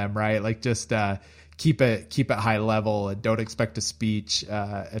spotlight on them, right? Like just, keep it high level, and don't expect a speech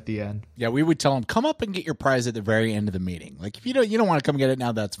at the end. Yeah, we would tell them, come up and get your prize at the very end of the meeting. Like, if you don't want to come get it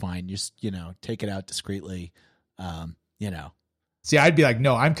now, that's fine. Just, take it out discreetly. See, I'd be like,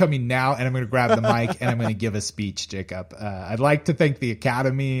 no, I'm coming now, and I'm going to grab the mic and I'm going to give a speech, Jacob. I'd like to thank the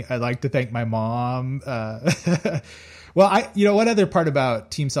Academy. I'd like to thank my mom. Well, one other part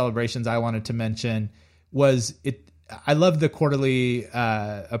about team celebrations I wanted to mention was I love the quarterly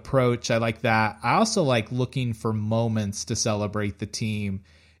approach. I like that. I also like looking for moments to celebrate the team.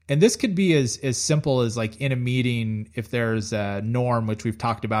 And this could be as simple as, like, in a meeting, if there's a norm, which we've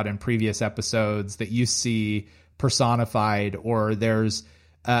talked about in previous episodes, that you see personified, or there's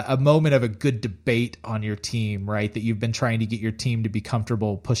a moment of a good debate on your team, right? That you've been trying to get your team to be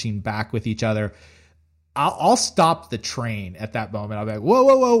comfortable pushing back with each other. I'll stop the train at that moment. I'll be like,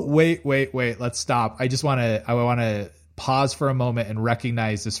 whoa, wait, let's stop. I want to pause for a moment and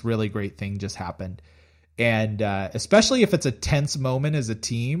recognize this really great thing just happened. And especially if it's a tense moment as a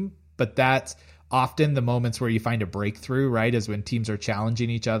team, but that's often the moments where you find a breakthrough, right? Is when teams are challenging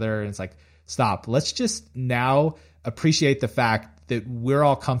each other, and it's like, stop. Let's just now appreciate the fact that we're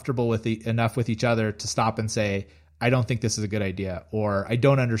all comfortable enough with each other to stop and say, I don't think this is a good idea, or I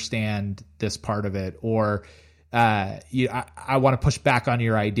don't understand this part of it, or I want to push back on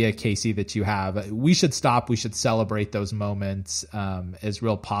your idea, Casey, that you have. We should stop. We should celebrate those moments as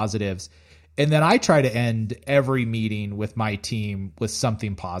real positives. And then I try to end every meeting with my team with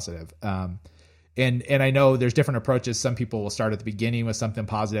something positive. And I know there's different approaches. Some people will start at the beginning with something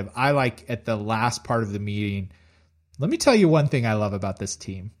positive. I like at the last part of the meeting, let me tell you one thing I love about this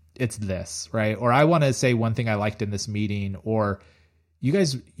team. It's this, right? Or I want to say one thing I liked in this meeting, or you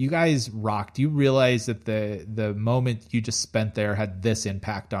guys rocked. You realize that the moment you just spent there had this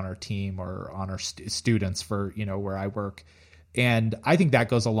impact on our team or on our students for, where I work. And I think that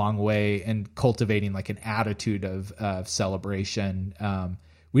goes a long way in cultivating like an attitude of celebration.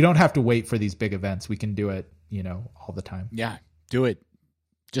 We don't have to wait for these big events. We can do it, all the time. Yeah, do it.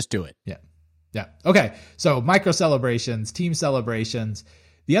 Just do it. Yeah. Okay. So micro celebrations, team celebrations.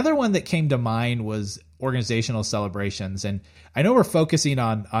 The other one that came to mind was organizational celebrations. And I know we're focusing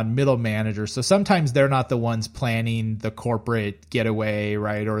on middle managers. So sometimes they're not the ones planning the corporate getaway,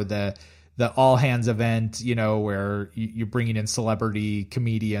 right? Or the all hands event, where you're bringing in celebrity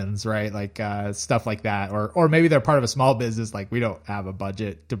comedians, right? Like stuff like that. Or maybe they're part of a small business. Like, we don't have a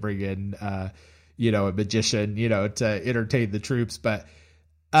budget to bring in, a magician, to entertain the troops. But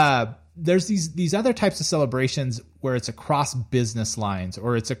there's these other types of celebrations where it's across business lines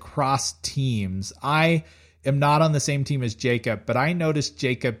or it's across teams. I am not on the same team as Jacob, but I noticed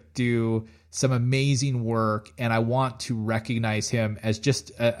Jacob do some amazing work, and I want to recognize him as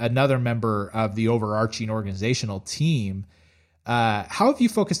just another member of the overarching organizational team. How have you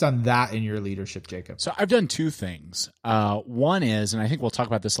focused on that in your leadership, Jacob? So I've done two things. One is, and I think we'll talk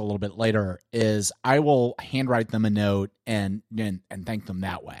about this a little bit later, is I will handwrite them a note and thank them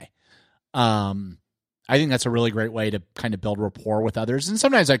that way. I think that's a really great way to kind of build rapport with others. And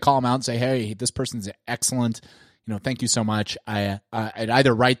sometimes I call them out and say, hey, this person's excellent. Thank you so much. I'd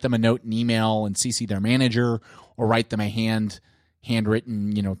either write them a note and email and CC their manager, or write them a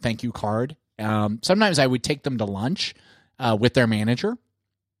handwritten, thank you card. Sometimes I would take them to lunch with their manager,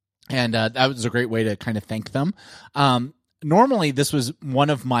 and that was a great way to kind of thank them. Normally, this was one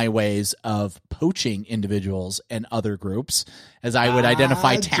of my ways of poaching individuals and other groups, as I would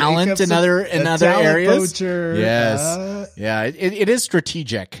identify talent in other areas. Poacher. Yes, yeah, it is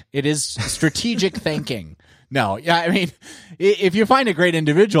strategic. It is strategic thinking. No, yeah, I mean, if you find a great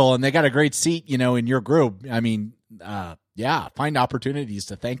individual and they got a great seat, in your group, I mean, Yeah, find opportunities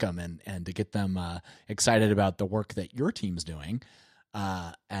to thank them and to get them excited about the work that your team's doing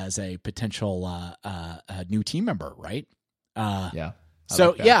as a potential a new team member, right? Yeah.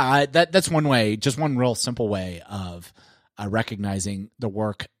 So that's one way, just one real simple way of recognizing the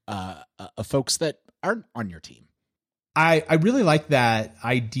work of folks that aren't on your team. I really like that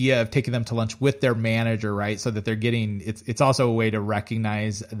idea of taking them to lunch with their manager, right? So that they're getting, it's also a way to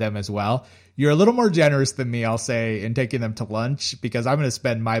recognize them as well. You're a little more generous than me, I'll say, in taking them to lunch because I'm going to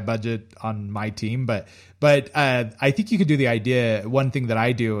spend my budget on my team. But I think you could do the idea. One thing that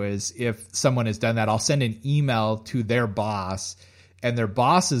I do is if someone has done that, I'll send an email to their boss and their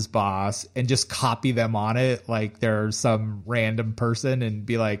boss's boss and just copy them on it. Like they're some random person and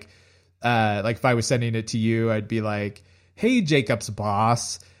be like if I was sending it to you, I'd be like, hey, Jacob's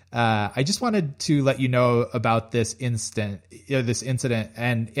boss, I just wanted to let you know about this incident.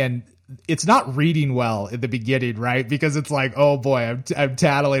 And it's not reading well in the beginning, right? Because it's like, oh boy, I'm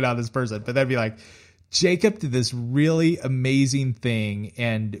tattling on this person. But then be like, Jacob did this really amazing thing.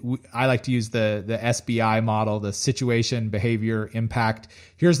 And I like to use the SBI model, the situation, behavior, impact.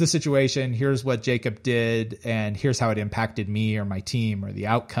 Here's the situation. Here's what Jacob did. And here's how it impacted me or my team or the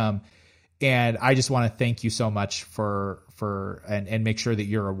outcome. And I just want to thank you so much and make sure that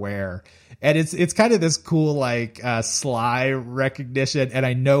you're aware. And it's kind of this cool, like sly recognition. And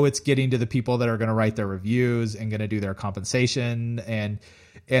I know it's getting to the people that are going to write their reviews and going to do their compensation and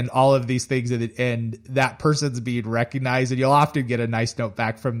all of these things. And that person's being recognized, and you'll often get a nice note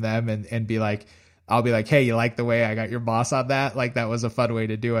back from them and be like, I'll be like, hey, you like the way I got your boss on that? Like that was a fun way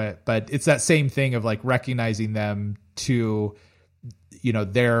to do it. But it's that same thing of like recognizing them to, you know,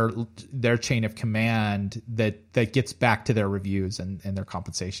 their chain of command that gets back to their reviews and their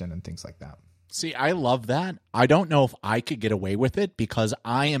compensation and things like that. See, I love that. I don't know if I could get away with it because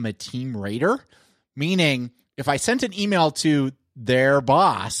I am a team rater, meaning if I sent an email to their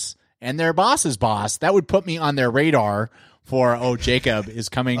boss and their boss's boss, that would put me on their radar for, oh, Jacob is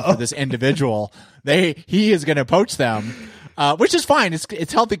coming for this individual. He is going to poach them, which is fine.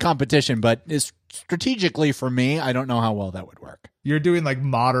 It's healthy competition, but it's strategically for me, I don't know how well that would work. You're doing like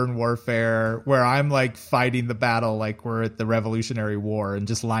modern warfare where I'm like fighting the battle like we're at the Revolutionary War and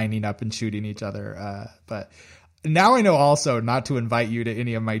just lining up and shooting each other. But now I know also not to invite you to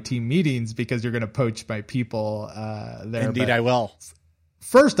any of my team meetings because you're going to poach my people there. Indeed, I will.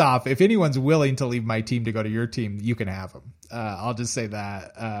 First off, if anyone's willing to leave my team to go to your team, you can have them. I'll just say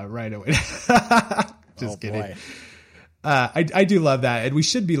that right away. Just kidding. Boy. I do love that. And we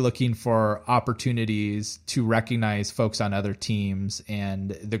should be looking for opportunities to recognize folks on other teams and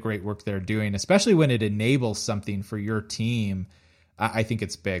the great work they're doing, especially when it enables something for your team. I think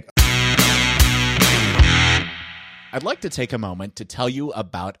it's big. I'd like to take a moment to tell you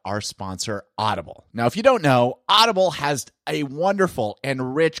about our sponsor, Audible. Now, if you don't know, Audible has a wonderful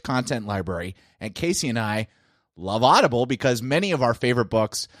and rich content library, and Casey and I love Audible because many of our favorite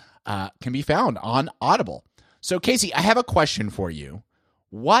books can be found on Audible. So, Casey, I have a question for you.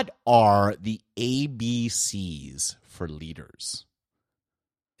 What are the ABCs for leaders?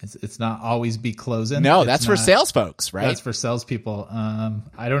 It's not always be closing. No, that's for sales folks, right? That's for salespeople.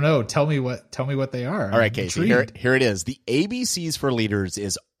 I don't know. Tell me what they are. All right, Casey. Here it is. The ABCs for leaders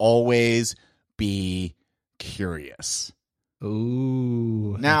is always be curious.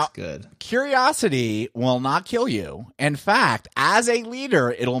 Ooh, now, that's good. Curiosity will not kill you. In fact, as a leader,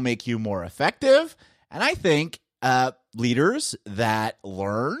 it'll make you more effective. And I think leaders that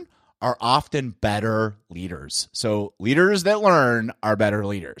learn are often better leaders. So leaders that learn are better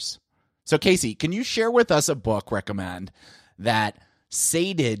leaders. So Casey, can you share with us a book recommend that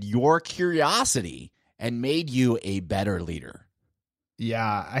sated your curiosity and made you a better leader?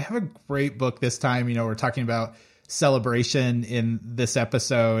 Yeah, I have a great book this time. You know, we're talking about celebration in this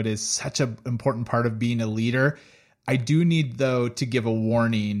episode is such an important part of being a leader. I do need, though, to give a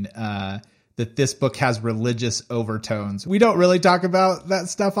warning that this book has religious overtones. We don't really talk about that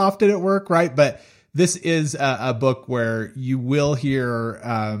stuff often at work, right? But this is a book where you will hear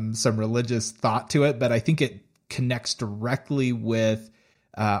some religious thought to it, but I think it connects directly with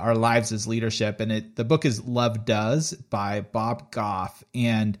our lives as leadership. And the book is Love Does by Bob Goff.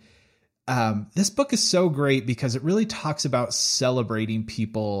 And this book is so great because it really talks about celebrating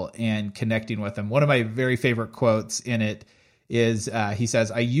people and connecting with them. One of my very favorite quotes in it is he says,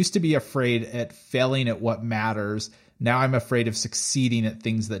 "I used to be afraid at failing at what matters. Now I'm afraid of succeeding at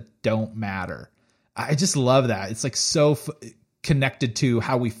things that don't matter." I just love that. It's like so connected to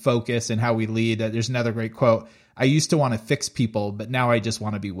how we focus and how we lead. There's another great quote. "I used to want to fix people, but now I just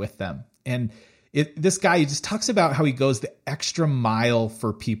want to be with them." And this guy, he just talks about how he goes the extra mile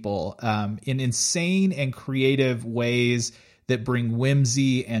for people in insane and creative ways that bring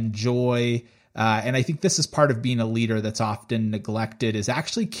whimsy and joy. And I think this is part of being a leader that's often neglected, is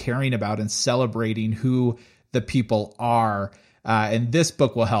actually caring about and celebrating who the people are. And this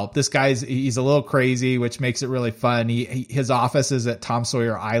book will help. This he's a little crazy, which makes it really fun. His office is at Tom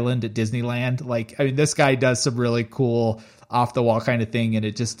Sawyer Island at Disneyland. This guy does some really cool off the wall kind of thing. And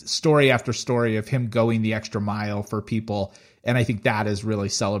it just story after story of him going the extra mile for people. And I think that is really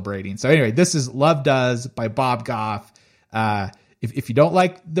celebrating. So anyway, this is Love Does by Bob Goff. If you don't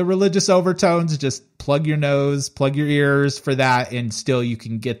like the religious overtones, just plug your nose, plug your ears for that. And still you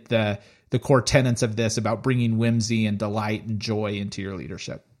can get the core tenets of this about bringing whimsy and delight and joy into your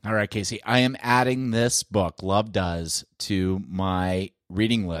leadership. All right, Casey, I am adding this book, Love Does, to my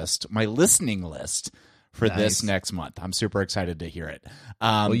reading list, my listening list for this next month. I'm super excited to hear it.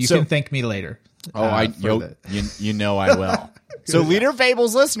 Well, you can thank me later. You know I will. So Leader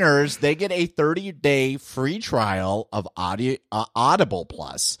Fables listeners, they get a 30-day free trial of Audible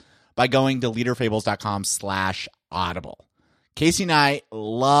Plus by going to leaderfables.com/audible. Casey and I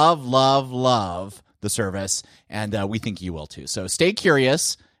love the service, and we think you will too. So stay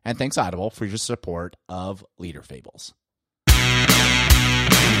curious, and thanks Audible for your support of Leader Fables.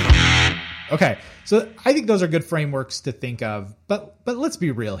 Okay, so I think those are good frameworks to think of, but let's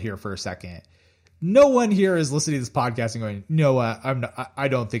be real here for a second. No one here is listening to this podcast and going, I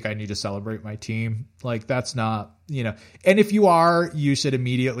don't think I need to celebrate my team. That's not, and if you are, you should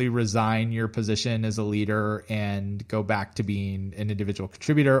immediately resign your position as a leader and go back to being an individual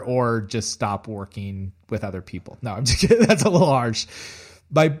contributor, or just stop working with other people. No, I'm just kidding. That's a little harsh.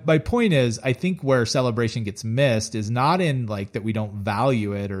 My point is, I think where celebration gets missed is not in that we don't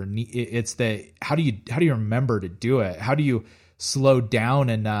value it, or it's that how do you remember to do it? How do you slow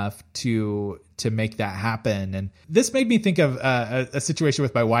down enough to make that happen? And this made me think of a situation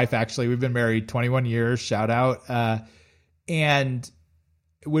with my wife. Actually, we've been married 21 years, shout out. And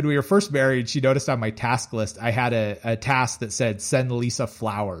when we were first married, she noticed on my task list, I had a task that said, send Lisa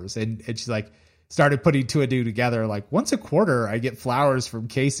flowers. And she's started putting two and two together. Once a quarter, I get flowers from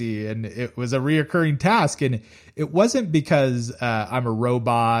Casey, and it was a reoccurring task. And it wasn't because I'm a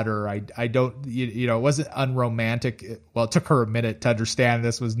robot, or I don't, it wasn't unromantic. Well, it took her a minute to understand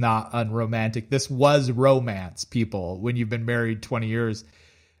this was not unromantic. This was romance, people, when you've been married 20 years,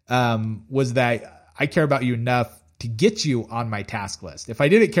 was that I care about you enough to get you on my task list. If I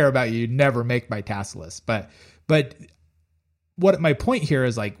didn't care about you, you'd never make my task list. But what my point here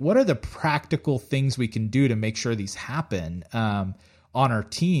is, what are the practical things we can do to make sure these happen on our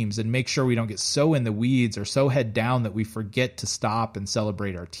teams, and make sure we don't get so in the weeds or so head down that we forget to stop and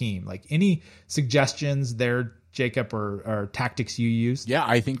celebrate our team? Any suggestions there, Jacob, or tactics you use? Yeah,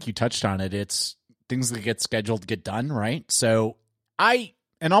 I think you touched on it. It's things that get scheduled get done, right? So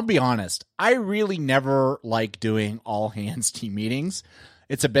I'll be honest, I really never like doing all hands team meetings.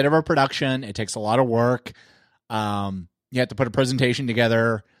 It's a bit of a production. It takes a lot of work. You have to put a presentation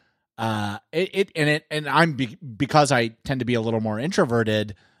together. Because I tend to be a little more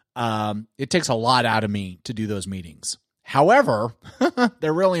introverted, it takes a lot out of me to do those meetings. However,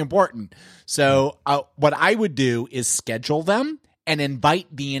 they're really important. So what I would do is schedule them and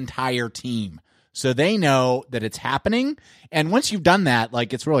invite the entire team so they know that it's happening. And once you've done that,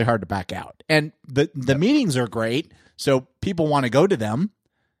 it's really hard to back out. And the meetings are great, so people want to go to them.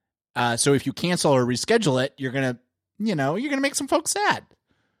 So if you cancel or reschedule it, you're going to make some folks sad.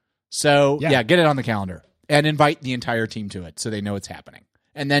 So yeah, get it on the calendar and invite the entire team to it so they know it's happening.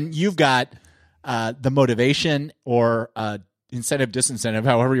 And then you've got the motivation or incentive, disincentive,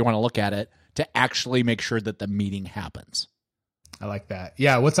 however you want to look at it, to actually make sure that the meeting happens. I like that.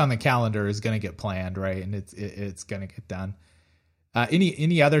 Yeah, what's on the calendar is going to get planned, right? And it's going to get done.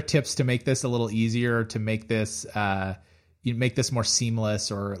 Any other tips to make this a little easier, to make this more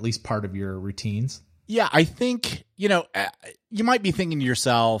seamless, or at least part of your routines? Yeah, I think, you might be thinking to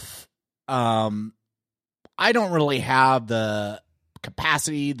yourself, I don't really have the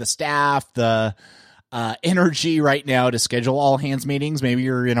capacity, the staff, the energy right now to schedule all hands meetings. Maybe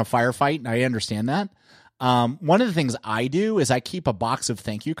you're in a firefight, and I understand that. One of the things I do is I keep a box of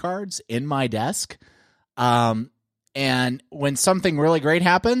thank you cards in my desk. And when something really great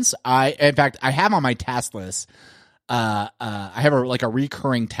happens, I have on my task list, I have a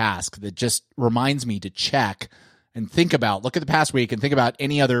recurring task that just reminds me to check and look at the past week and think about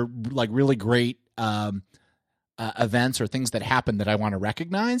any other really great events or things that happened that I want to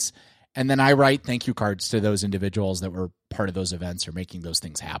recognize. And then I write thank you cards to those individuals that were part of those events or making those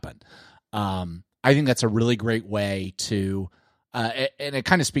things happen. I think that's a really great way to and it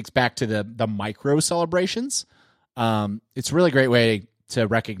kind of speaks back to the micro celebrations. It's a really great way to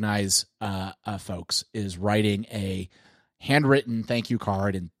recognize folks is writing a handwritten thank you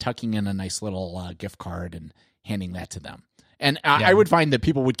card and tucking in a nice little gift card and handing that to them. And I would find that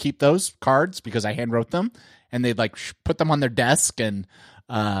people would keep those cards because I hand wrote them, and they'd like put them on their desk, and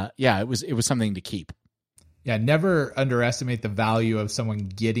it was something to keep. Yeah, never underestimate the value of someone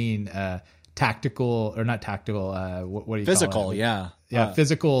getting tactical or not tactical. What do you physical? Call it? Yeah,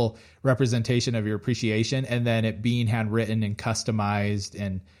 physical representation of your appreciation, and then it being handwritten and customized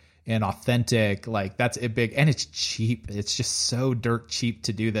and authentic. Like that's a big, and it's cheap. It's just so dirt cheap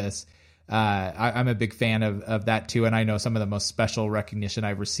to do this. I'm a big fan of that too, and I know some of the most special recognition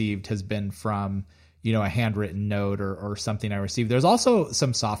I've received has been from a handwritten note or something I received. There's also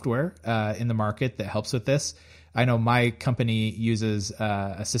some software in the market that helps with this. I know my company uses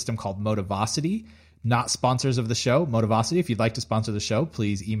a system called Motivosity. Not sponsors of the show, Motivosity. If you'd like to sponsor the show,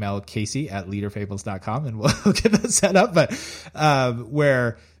 please email Casey@leaderfables.com and we'll get that set up. But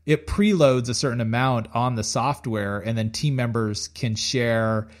where it preloads a certain amount on the software, and then team members can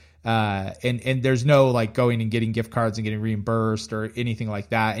share. And there's no like going and getting gift cards and getting reimbursed or anything like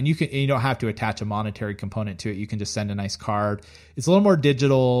that. And you don't have to attach a monetary component to it. You can just send a nice card. It's a little more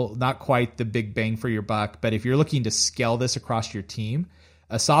digital, not quite the big bang for your buck. But if you're looking to scale this across your team,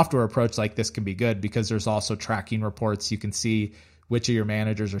 a software approach like this can be good because there's also tracking reports. You can see which of your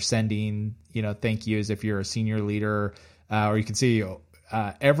managers are sending, thank yous if you're a senior leader, or you can see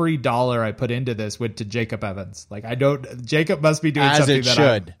every dollar I put into this went to Jacob Evans. Like Jacob must be doing as something it that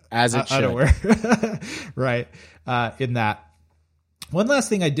should, as it should. Unaware. Right. In that. One last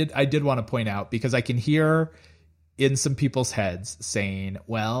thing I did want to point out, because I can hear in some people's heads saying,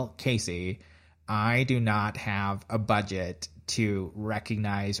 well, Casey, I do not have a budget to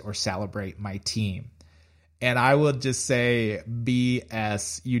recognize or celebrate my team. And I will just say,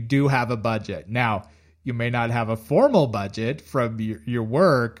 BS, you do have a budget. Now, you may not have a formal budget from your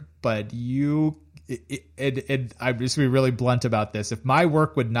work, but I'm just going to be really blunt about this. If my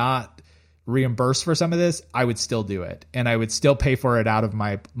work would not reimburse for some of this, I would still do it. And I would still pay for it out of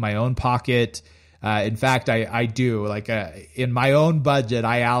my own pocket. In fact, I do. Like in my own budget,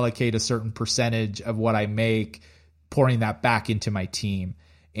 I allocate a certain percentage of what I make, pouring that back into my team.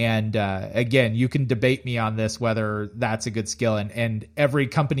 And again, you can debate me on this, whether that's a good skill. And every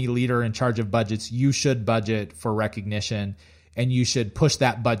company leader in charge of budgets, you should budget for recognition, and you should push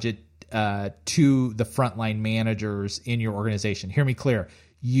that budget to the frontline managers in your organization. Hear me clear.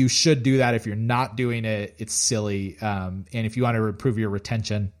 You should do that. If you're not doing it, it's silly. And if you want to improve your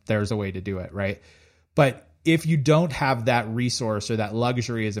retention, there's a way to do it, right? But if you don't have that resource or that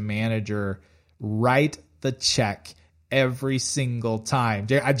luxury as a manager, write the check every single time.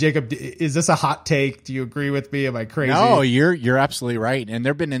 Jacob, is this a hot take? Do you agree with me? Am I crazy? No, you're absolutely right. And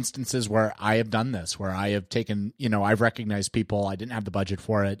there've been instances where I have done this, where I have taken, I've recognized people. I didn't have the budget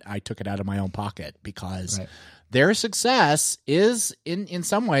for it. I took it out of my own pocket because their success is in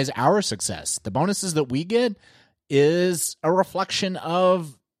some ways our success. The bonuses that we get is a reflection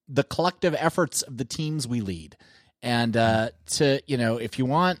of the collective efforts of the teams we lead. And if you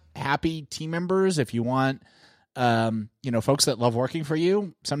want happy team members, if you want folks that love working for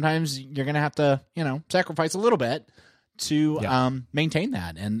you, sometimes you're going to have to, sacrifice a little bit to maintain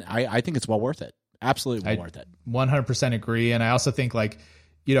that. And I think it's well worth it. Absolutely well worth it. 100% agree. And I also think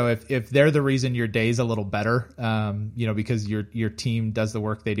if they're the reason your day's a little better, because your team does the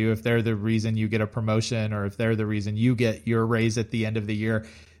work they do, if they're the reason you get a promotion, or if they're the reason you get your raise at the end of the year,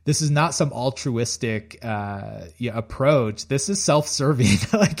 this is not some altruistic approach. This is self-serving.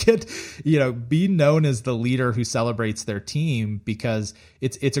 Be known as the leader who celebrates their team, because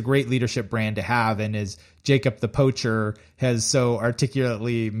it's a great leadership brand to have. And as Jacob the Poacher has so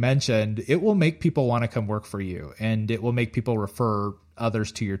articulately mentioned, it will make people want to come work for you, and it will make people refer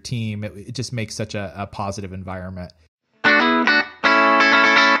others to your team. It just makes such a positive environment.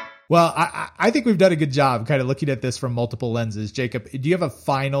 Well, I think we've done a good job kind of looking at this from multiple lenses. Jacob, do you have a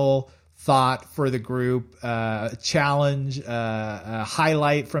final thought for the group, challenge, a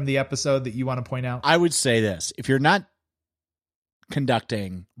highlight from the episode that you want to point out? I would say this. If you're not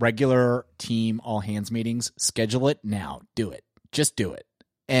conducting regular team all hands meetings, schedule it now. Do it. Just do it.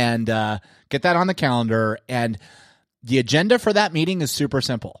 And get that on the calendar. And the agenda for that meeting is super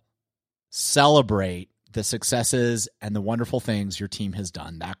simple. Celebrate the successes and the wonderful things your team has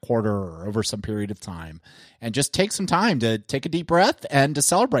done that quarter or over some period of time, and just take some time to take a deep breath and to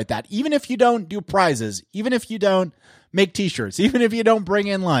celebrate that. Even if you don't do prizes, even if you don't make t-shirts, even if you don't bring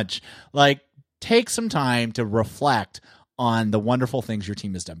in lunch, take some time to reflect on the wonderful things your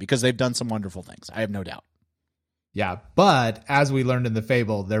team has done, because they've done some wonderful things. I have no doubt. Yeah, but as we learned in the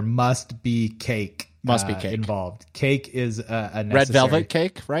fable, there must be cake. Involved. Cake is a necessary. Red velvet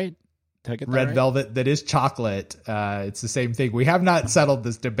cake, right? Did I get that right? Velvet that is chocolate. It's the same thing. We have not settled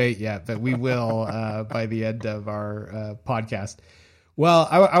this debate yet, but we will by the end of our podcast. Well,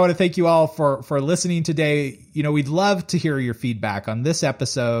 I want to thank you all for listening today. We'd love to hear your feedback on this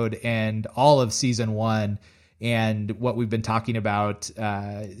episode and all of season 1 and what we've been talking about.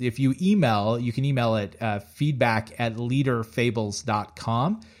 If you can email it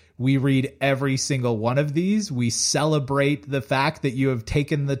feedback@leaderfables.com. We read every single one of these. We celebrate the fact that you have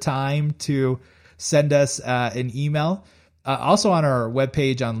taken the time to send us an email. Also on our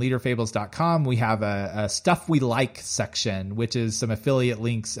webpage on leaderfables.com, we have a stuff we like section, which is some affiliate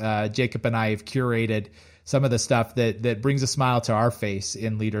links. Jacob and I have curated some of the stuff that brings a smile to our face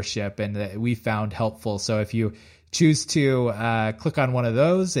in leadership and that we found helpful. So if you choose to click on one of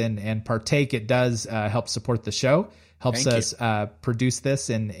those and partake, it does help support the show. Helps us produce this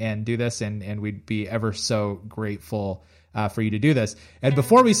and do this, and we'd be ever so grateful for you to do this. And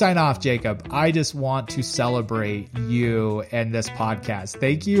before we sign off, Jacob, I just want to celebrate you and this podcast.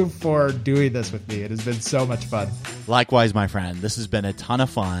 Thank you for doing this with me. It has been so much fun. Likewise, my friend. This has been a ton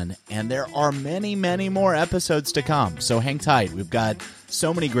of fun, and there are many, many more episodes to come. So hang tight. We've got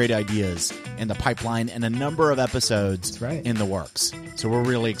so many great ideas in the pipeline and a number of episodes in the works. So we're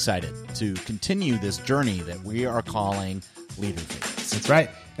really excited to continue this journey that we are calling Leader Fables. That's right.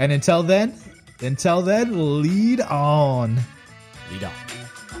 And until then, lead on. Lead on.